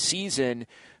in the season.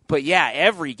 But, yeah,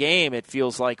 every game it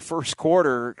feels like first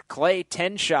quarter, Clay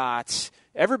 10 shots,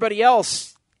 everybody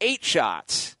else 8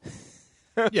 shots.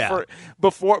 Yeah.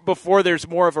 Before there's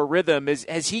more of a rhythm,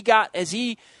 has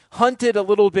he hunted a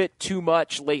little bit too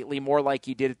much lately, more like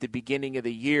he did at the beginning of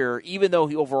the year, even though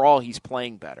overall he's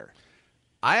playing better?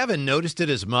 I haven't noticed it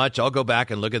as much. I'll go back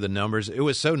and look at the numbers. It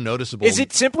was so noticeable. Is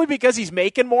it simply because he's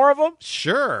making more of them?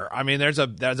 Sure. There's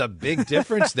a big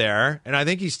difference there, and I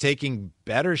think he's taking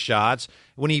better shots.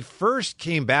 When he first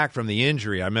came back from the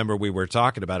injury, I remember we were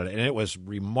talking about it, and it was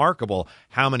remarkable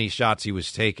how many shots he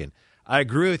was taking. I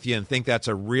agree with you and think that's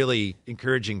a really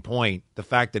encouraging point, the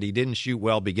fact that he didn't shoot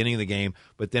well beginning of the game,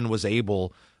 but then was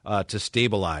able to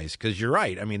stabilize. Because you're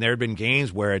right. There had been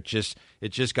games where it just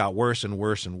got worse and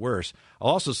worse and worse.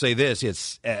 I'll also say this.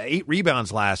 It's 8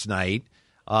 rebounds last night,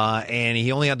 and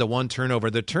he only had the 1 turnover.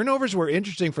 The turnovers were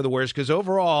interesting for the Warriors because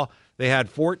overall they had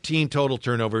 14 total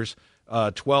turnovers,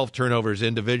 12 turnovers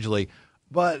individually.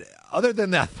 But other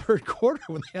than that third quarter,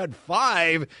 when they had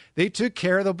 5, they took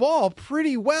care of the ball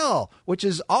pretty well, which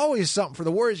is always something for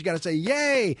the Warriors. You got to say,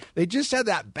 yay. They just had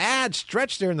that bad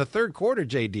stretch there in the third quarter,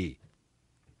 JD.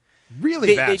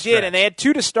 Really bad stretch. They did, and they had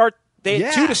 2 to start. They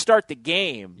had 2 to start the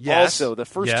game. Yes. Also, the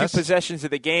first 2 possessions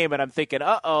of the game, and I'm thinking,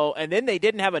 uh-oh. And then they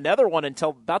didn't have another one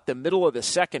until about the middle of the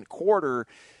second quarter.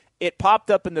 It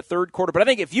popped up in the third quarter. But I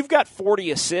think if you've got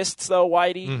 40 assists, though,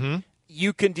 Whitey,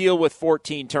 you can deal with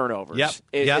 14 turnovers,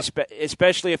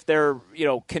 especially if they're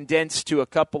condensed to a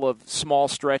couple of small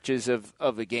stretches of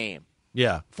a game.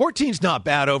 Yeah, 14's not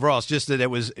bad overall. It's just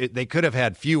that they could have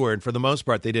had fewer, and for the most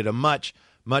part, they did a much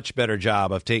better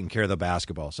job of taking care of the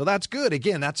basketball. So that's good.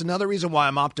 Again, that's another reason why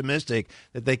I'm optimistic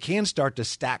that they can start to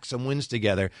stack some wins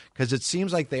together because it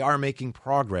seems like they are making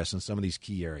progress in some of these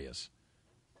key areas.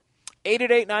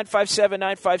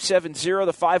 888-957-9570.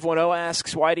 The 510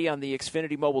 asks Whitey on the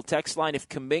Xfinity mobile text line, if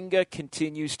Kuminga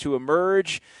continues to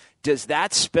emerge, does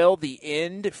that spell the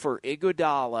end for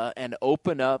Iguodala and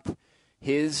open up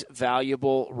his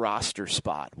valuable roster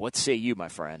spot? What say you, my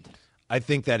friend? I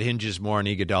think that hinges more on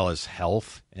Iguodala's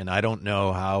health, and I don't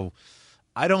know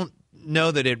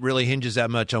that it really hinges that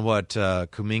much on what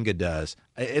Kuminga does.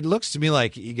 It looks to me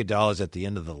like Iguodala's at the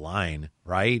end of the line,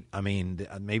 right? I mean,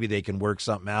 maybe they can work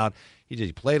something out.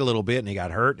 He played a little bit, and he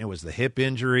got hurt, and it was the hip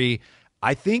injury.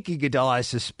 I think Iguodala, I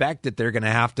suspect that they're going to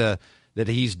have to, that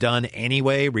he's done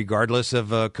anyway, regardless of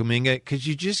Kuminga, because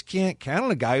you just can't count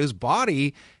on a guy whose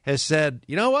body has said,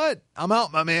 you know what, I'm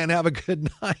out, my man, have a good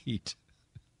night.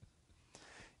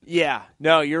 Yeah,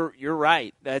 no, you're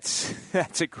right. That's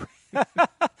a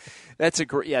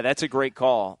great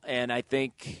call, and I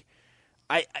think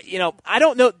I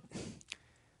don't know.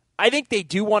 I think they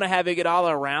do want to have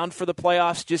Iguodala around for the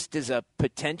playoffs just as a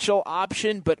potential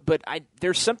option, but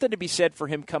there's something to be said for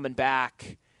him coming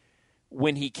back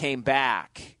when he came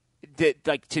back, that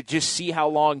like to just see how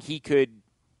long he could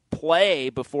play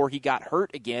before he got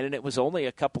hurt again, and it was only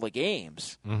a couple of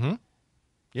games. Mm-hmm.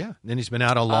 Yeah, and he's been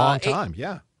out a long time.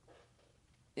 Yeah.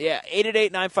 Yeah,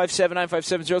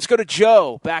 888-957-9570. Let's go to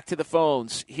Joe, back to the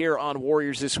phones here on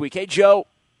Warriors This Week. Hey, Joe.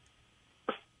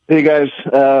 Hey, guys.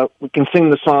 We can sing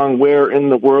the song, Where in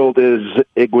the World is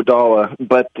Iguodala?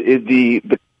 But the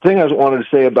thing I wanted to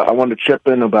say about, I wanted to chip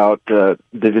in about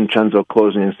DiVincenzo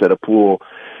closing instead of Poole,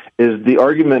 is the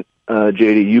argument,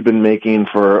 JD, you've been making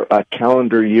for a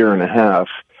calendar year and a half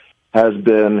has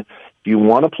been, if you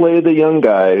want to play the young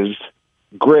guys,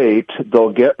 great,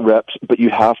 they'll get reps, but you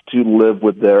have to live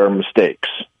with their mistakes,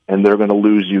 and they're going to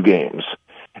lose you games.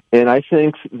 And I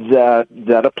think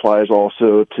that applies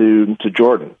also to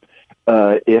Jordan.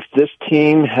 If this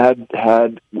team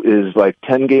is like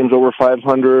 10 games over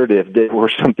 500, if they were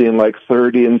something like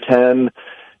 30-10,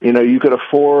 you could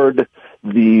afford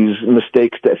these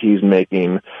mistakes that he's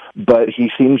making, but he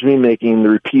seems to be making the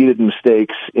repeated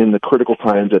mistakes in the critical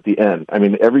times at the end. I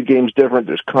mean, every game's different.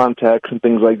 There's context and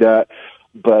things like that.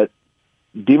 But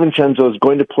DiVincenzo is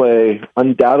going to play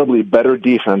undoubtedly better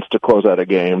defense to close out a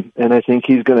game, and I think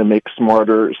he's going to make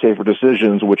smarter, safer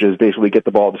decisions, which is basically get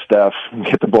the ball to Steph,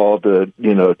 get the ball to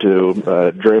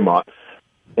Draymond.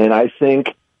 And I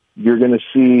think you're going to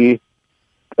see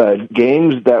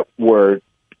games that where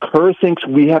Kerr thinks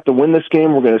we have to win this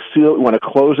game, we're going to we want to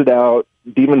close it out,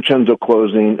 DiVincenzo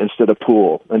closing instead of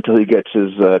Poole until he gets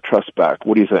his trust back.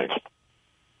 What do you think?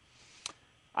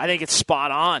 I think it's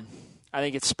spot on.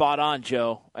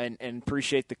 Joe, and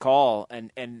appreciate the call.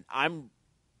 And I'm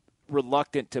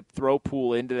reluctant to throw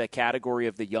Poole into the category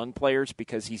of the young players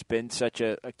because he's been such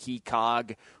a key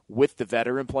cog with the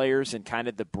veteran players and kind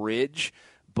of the bridge.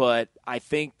 But I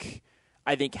think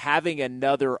having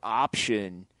another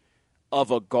option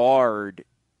of a guard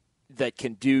that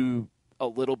can do a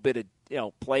little bit of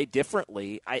play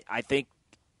differently, I think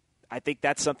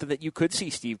that's something that you could see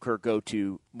Steve Kerr go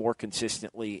to more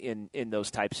consistently in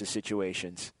those types of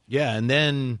situations. Yeah, and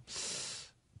then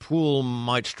Poole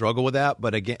might struggle with that,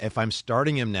 but again, if I'm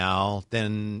starting him now,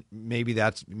 then maybe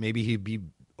he'd be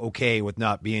okay with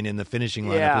not being in the finishing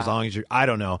lineup as long as I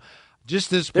don't know. Just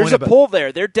this point. There's a pull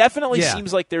there. There definitely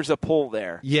seems like there's a pull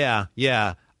there. Yeah.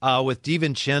 With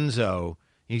DiVincenzo,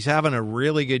 he's having a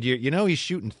really good year. He's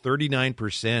shooting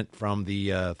 39% from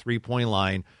the three-point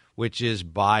line, which is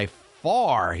by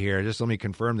far here. Just let me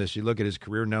confirm this. You look at his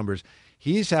career numbers.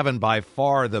 He's having by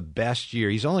far the best year.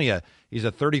 He's a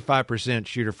 35%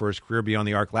 shooter for his career beyond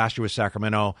the arc. Last year with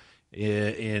Sacramento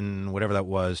in whatever that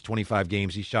was, 25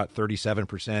 games, he shot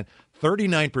 37%.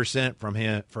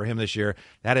 39% for him this year.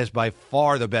 That is by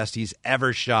far the best he's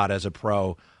ever shot as a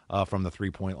pro from the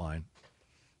three-point line.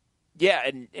 Yeah,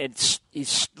 and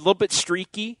he's a little bit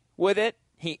streaky with it.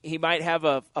 He might have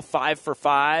a 5 for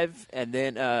 5, and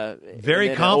then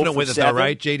very confident with it, though,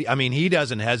 right, JD? I mean, he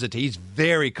doesn't hesitate. He's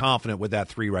very confident with that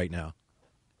 3 right now.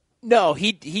 No,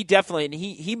 he definitely, and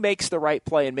he makes the right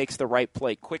play and makes the right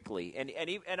play quickly. And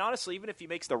honestly, even if he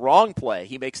makes the wrong play,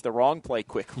 he makes the wrong play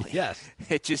quickly. Yes,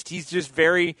 he's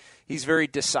very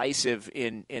decisive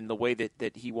in the way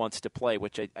that he wants to play,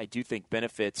 which I do think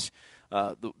benefits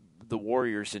the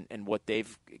Warriors and what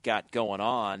they've got going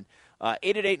on.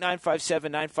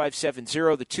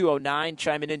 888-957-9570, the 209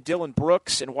 chiming in. Dylan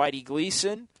Brooks and Whitey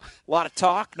Gleason. A lot of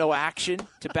talk, no action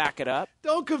to back it up.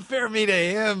 Don't compare me to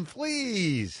him,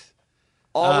 please.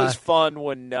 Always fun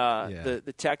when the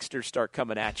texters start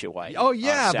coming at you, Whitey. Oh,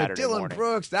 yeah, but Saturday Dylan morning.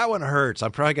 Brooks, that one hurts. I'm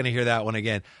probably going to hear that one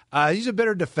again. He's a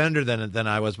better defender than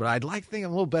I was, but I'd like to think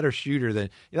I'm a little better shooter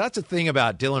than that's the thing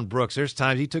about Dylan Brooks. There's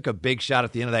times he took a big shot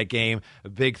at the end of that game, a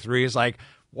big 3. It's like,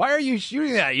 why are you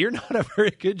shooting that? You're not a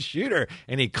very good shooter.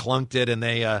 And he clunked it, and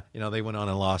they went on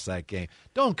and lost that game.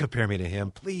 Don't compare me to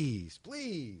him, please.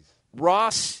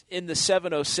 Ross in the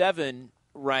 707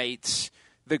 writes,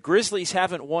 the Grizzlies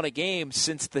haven't won a game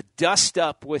since the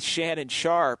dust-up with Shannon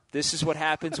Sharpe. This is what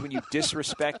happens when you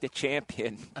disrespect a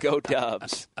champion. Go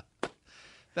Dubs.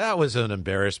 That was an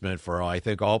embarrassment for, I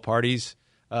think, all parties.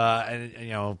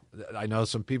 And I know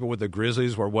some people with the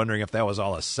Grizzlies were wondering if that was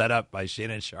all a setup by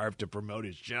Shannon Sharpe to promote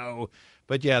his show.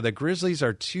 But, yeah, the Grizzlies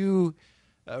are too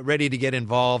ready to get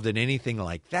involved in anything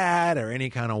like that or any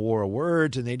kind of war of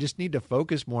words, and they just need to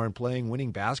focus more on playing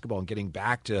winning basketball and getting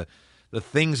back to the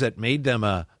things that made them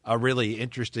a really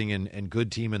interesting and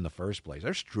good team in the first place.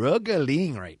 They're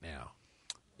struggling right now.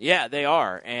 Yeah, they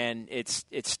are, and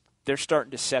they're starting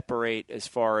to separate as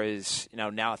far as now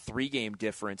a 3-game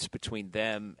difference between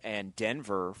them and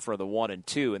Denver for the 1 and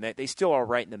 2, and they still are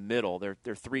right in the middle. They're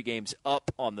 3 games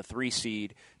up on the 3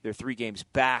 seed. They're 3 games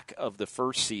back of the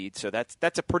 1st seed, so that's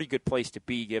a pretty good place to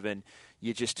be given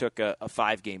you just took a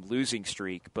 5-game losing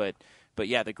streak. But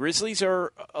yeah, the Grizzlies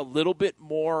are a little bit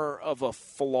more of a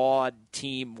flawed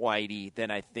team, Whitey,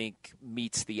 than I think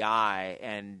meets the eye,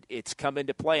 and it's come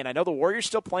into play. And I know the Warriors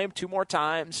still play them 2 more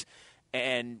times,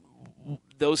 and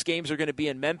those games are going to be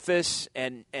in Memphis.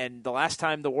 And the last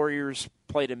time the Warriors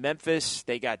played in Memphis,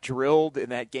 they got drilled in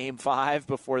that Game 5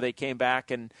 before they came back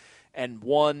and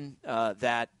won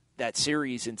that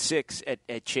series in 6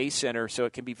 at Chase Center. So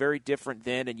it can be very different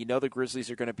then, and the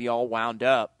Grizzlies are going to be all wound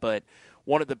up. But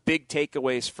one of the big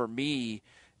takeaways for me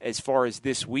as far as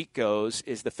this week goes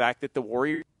is the fact that the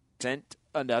Warriors sent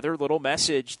another little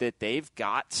message that they've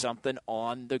got something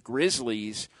on the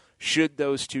Grizzlies should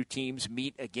those 2 teams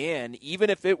meet again,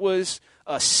 even if it was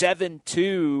a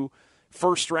 7-2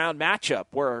 first-round matchup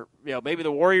where maybe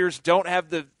the Warriors don't have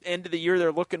the end of the year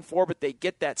they're looking for, but they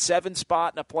get that 7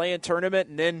 spot in a play-in tournament.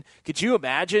 And then could you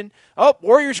imagine,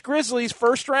 Warriors-Grizzlies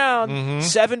first round,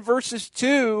 7 versus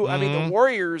 2. I mean, the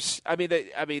Warriors,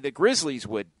 the Grizzlies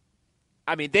would,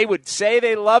 they would say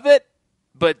they love it,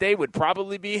 but they would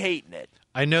probably be hating it.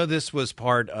 I know this was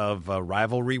part of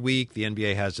rivalry week. The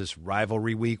NBA has this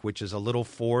rivalry week, which is a little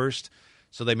forced.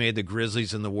 So they made the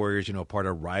Grizzlies and the Warriors, part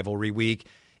of rivalry week.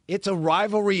 It's a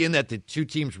rivalry in that the 2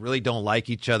 teams really don't like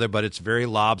each other, but it's very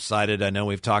lopsided. I know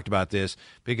we've talked about this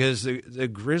because the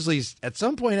Grizzlies at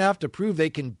some point have to prove they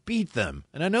can beat them.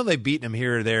 And I know they've beaten them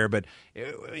here or there, but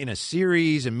in a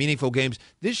series and meaningful games.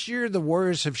 This year the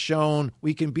Warriors have shown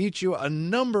we can beat you a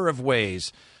number of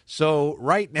ways. So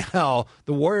right now,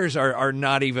 the Warriors are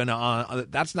not even on.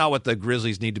 That's not what the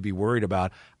Grizzlies need to be worried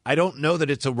about. I don't know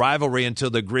that it's a rivalry until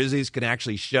the Grizzlies can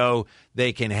actually show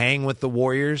they can hang with the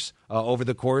Warriors over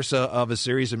the course of a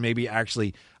series and maybe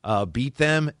actually beat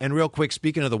them. And real quick,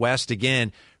 speaking of the West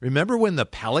again, remember when the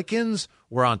Pelicans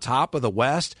were on top of the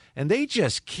West and they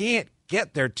just can't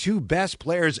get their 2 best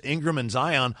players, Ingram and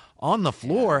Zion, on the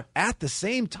floor at the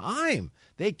same time?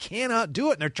 They cannot do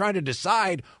it, and they're trying to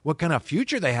decide what kind of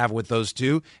future they have with those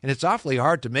 2, and it's awfully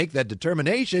hard to make that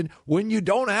determination when you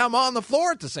don't have them on the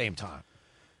floor at the same time.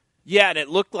 Yeah, and it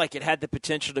looked like it had the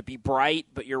potential to be bright,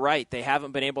 but you're right. They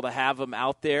haven't been able to have them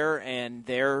out there, and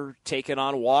they're taking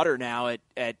on water now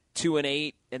at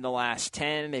 2-8 in the last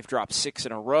 10. They've dropped 6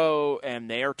 in a row, and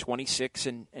they are 26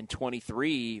 and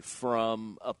 23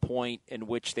 from a point in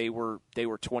which they were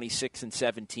 26 and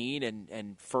 17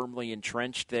 and firmly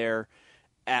entrenched there.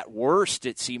 At worst,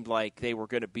 it seemed like they were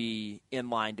going to be in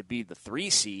line to be the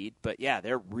 3 seed. But, yeah,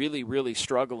 they're really, really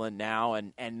struggling now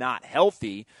and not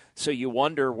healthy. So you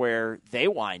wonder where they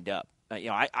wind up.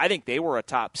 I think they were a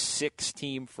top 6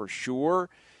 team for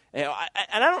sure.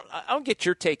 I don't get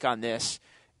your take on this.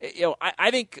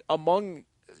 I think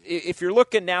if you're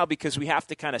looking now, because we have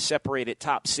to kind of separate it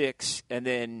top 6 and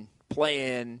then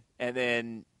play in and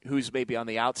then who's maybe on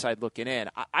the outside looking in.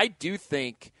 I do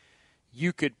think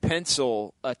you could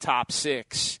pencil a top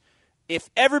 6 if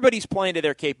everybody's playing to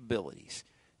their capabilities.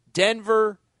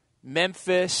 Denver,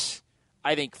 Memphis,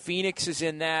 I think Phoenix is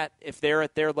in that if they're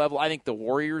at their level. I think the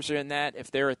Warriors are in that if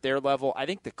they're at their level. I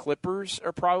think the Clippers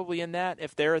are probably in that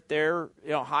if they're at their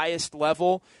highest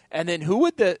level. And then who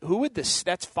would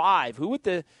that's 5. Who would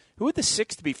the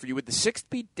 6th be for you? Would the 6th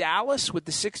be Dallas? Would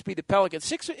the 6th be the Pelicans?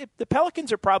 The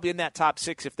Pelicans are probably in that top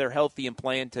 6 if they're healthy and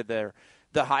playing to the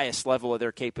highest level of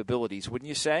their capabilities, wouldn't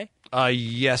you say?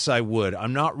 Yes, I would.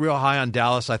 I'm not real high on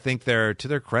Dallas. I think they're, to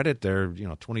their credit, they're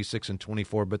 26 and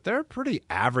 24, but they're a pretty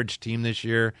average team this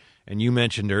year. And you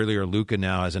mentioned earlier Luka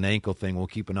now as an ankle thing. We'll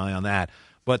keep an eye on that.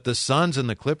 But the Suns and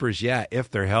the Clippers, yeah,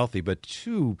 if they're healthy, but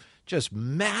 2 just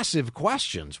massive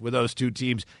questions with those 2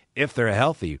 teams if they're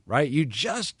healthy, right? You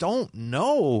just don't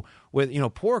know with,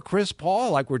 poor Chris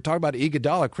Paul, like we're talking about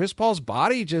Iguodala. Chris Paul's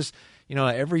body just,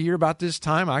 every year about this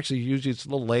time, actually usually it's a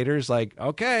little later, it's like,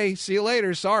 okay, see you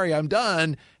later, sorry, I'm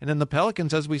done. And then the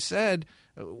Pelicans, as we said,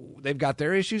 they've got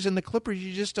their issues, and the Clippers,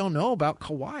 you just don't know about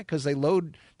Kawhi because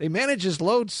they manage his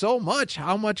load so much.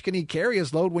 How much can he carry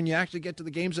his load when you actually get to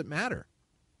the games that matter?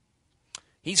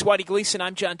 He's Whitey Gleason.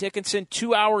 I'm John Dickinson.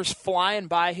 2 hours flying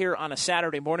by here on a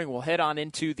Saturday morning. We'll head on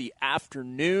into the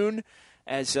afternoon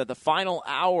as the final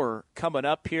hour coming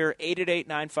up here.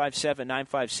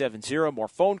 888-957-9570. More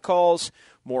phone calls,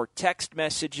 more text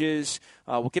messages.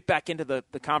 We'll get back into the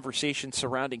conversation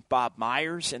surrounding Bob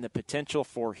Myers and the potential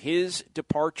for his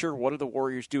departure. What do the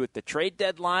Warriors do at the trade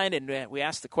deadline? And we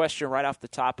asked the question right off the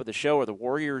top of the show, are the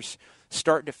Warriors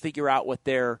starting to figure out what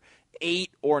their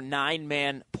 8 or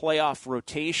 9-man playoff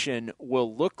rotation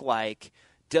will look like?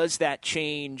 Does that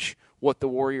change what the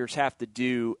Warriors have to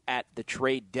do at the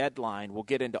trade deadline? We'll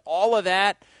get into all of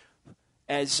that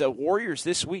as Warriors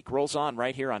This Week rolls on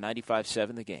right here on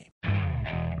 95.7 The Game.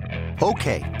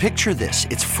 Okay, picture this.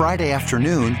 It's Friday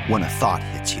afternoon when a thought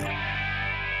hits you.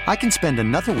 I can spend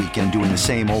another weekend doing the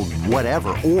same old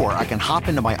whatever, or I can hop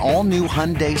into my all-new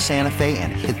Hyundai Santa Fe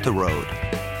and hit the road.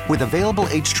 With available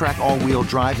H-Track all-wheel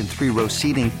drive and 3-row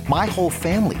seating, my whole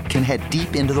family can head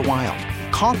deep into the wild.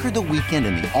 Conquer the weekend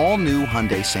in the all-new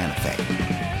Hyundai Santa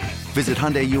Fe. Visit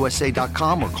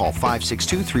HyundaiUSA.com or call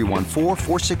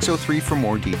 562-314-4603 for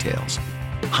more details.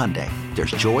 Hyundai,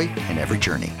 there's joy in every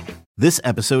journey. This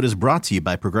episode is brought to you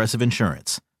by Progressive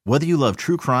Insurance. Whether you love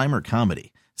true crime or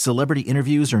comedy, celebrity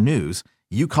interviews or news,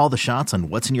 you call the shots on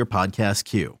what's in your podcast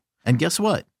queue. And guess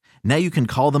what? Now you can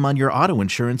call them on your auto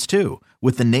insurance too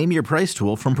with the Name Your Price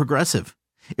tool from Progressive.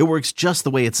 It works just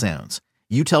the way it sounds.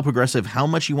 You tell Progressive how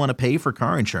much you want to pay for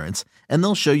car insurance, and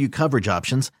they'll show you coverage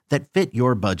options that fit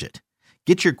your budget.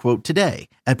 Get your quote today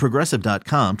at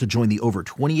Progressive.com to join the over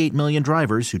 28 million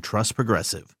drivers who trust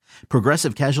Progressive.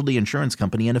 Progressive Casualty Insurance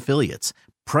Company and Affiliates.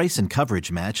 Price and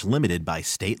coverage match limited by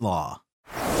state law.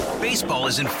 Baseball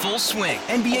is in full swing.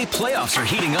 NBA playoffs are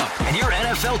heating up, and your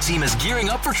NFL team is gearing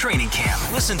up for training camp.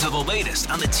 Listen to the latest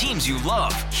on the teams you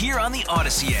love here on the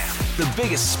Odyssey app. The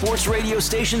biggest sports radio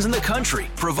stations in the country,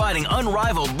 providing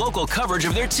unrivaled local coverage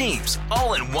of their teams,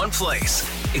 all in one place.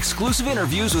 Exclusive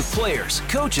interviews with players,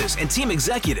 coaches, and team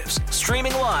executives,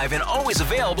 streaming live and always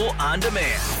available on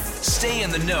demand. Stay in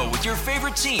the know with your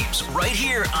favorite teams right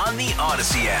here on the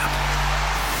Odyssey app.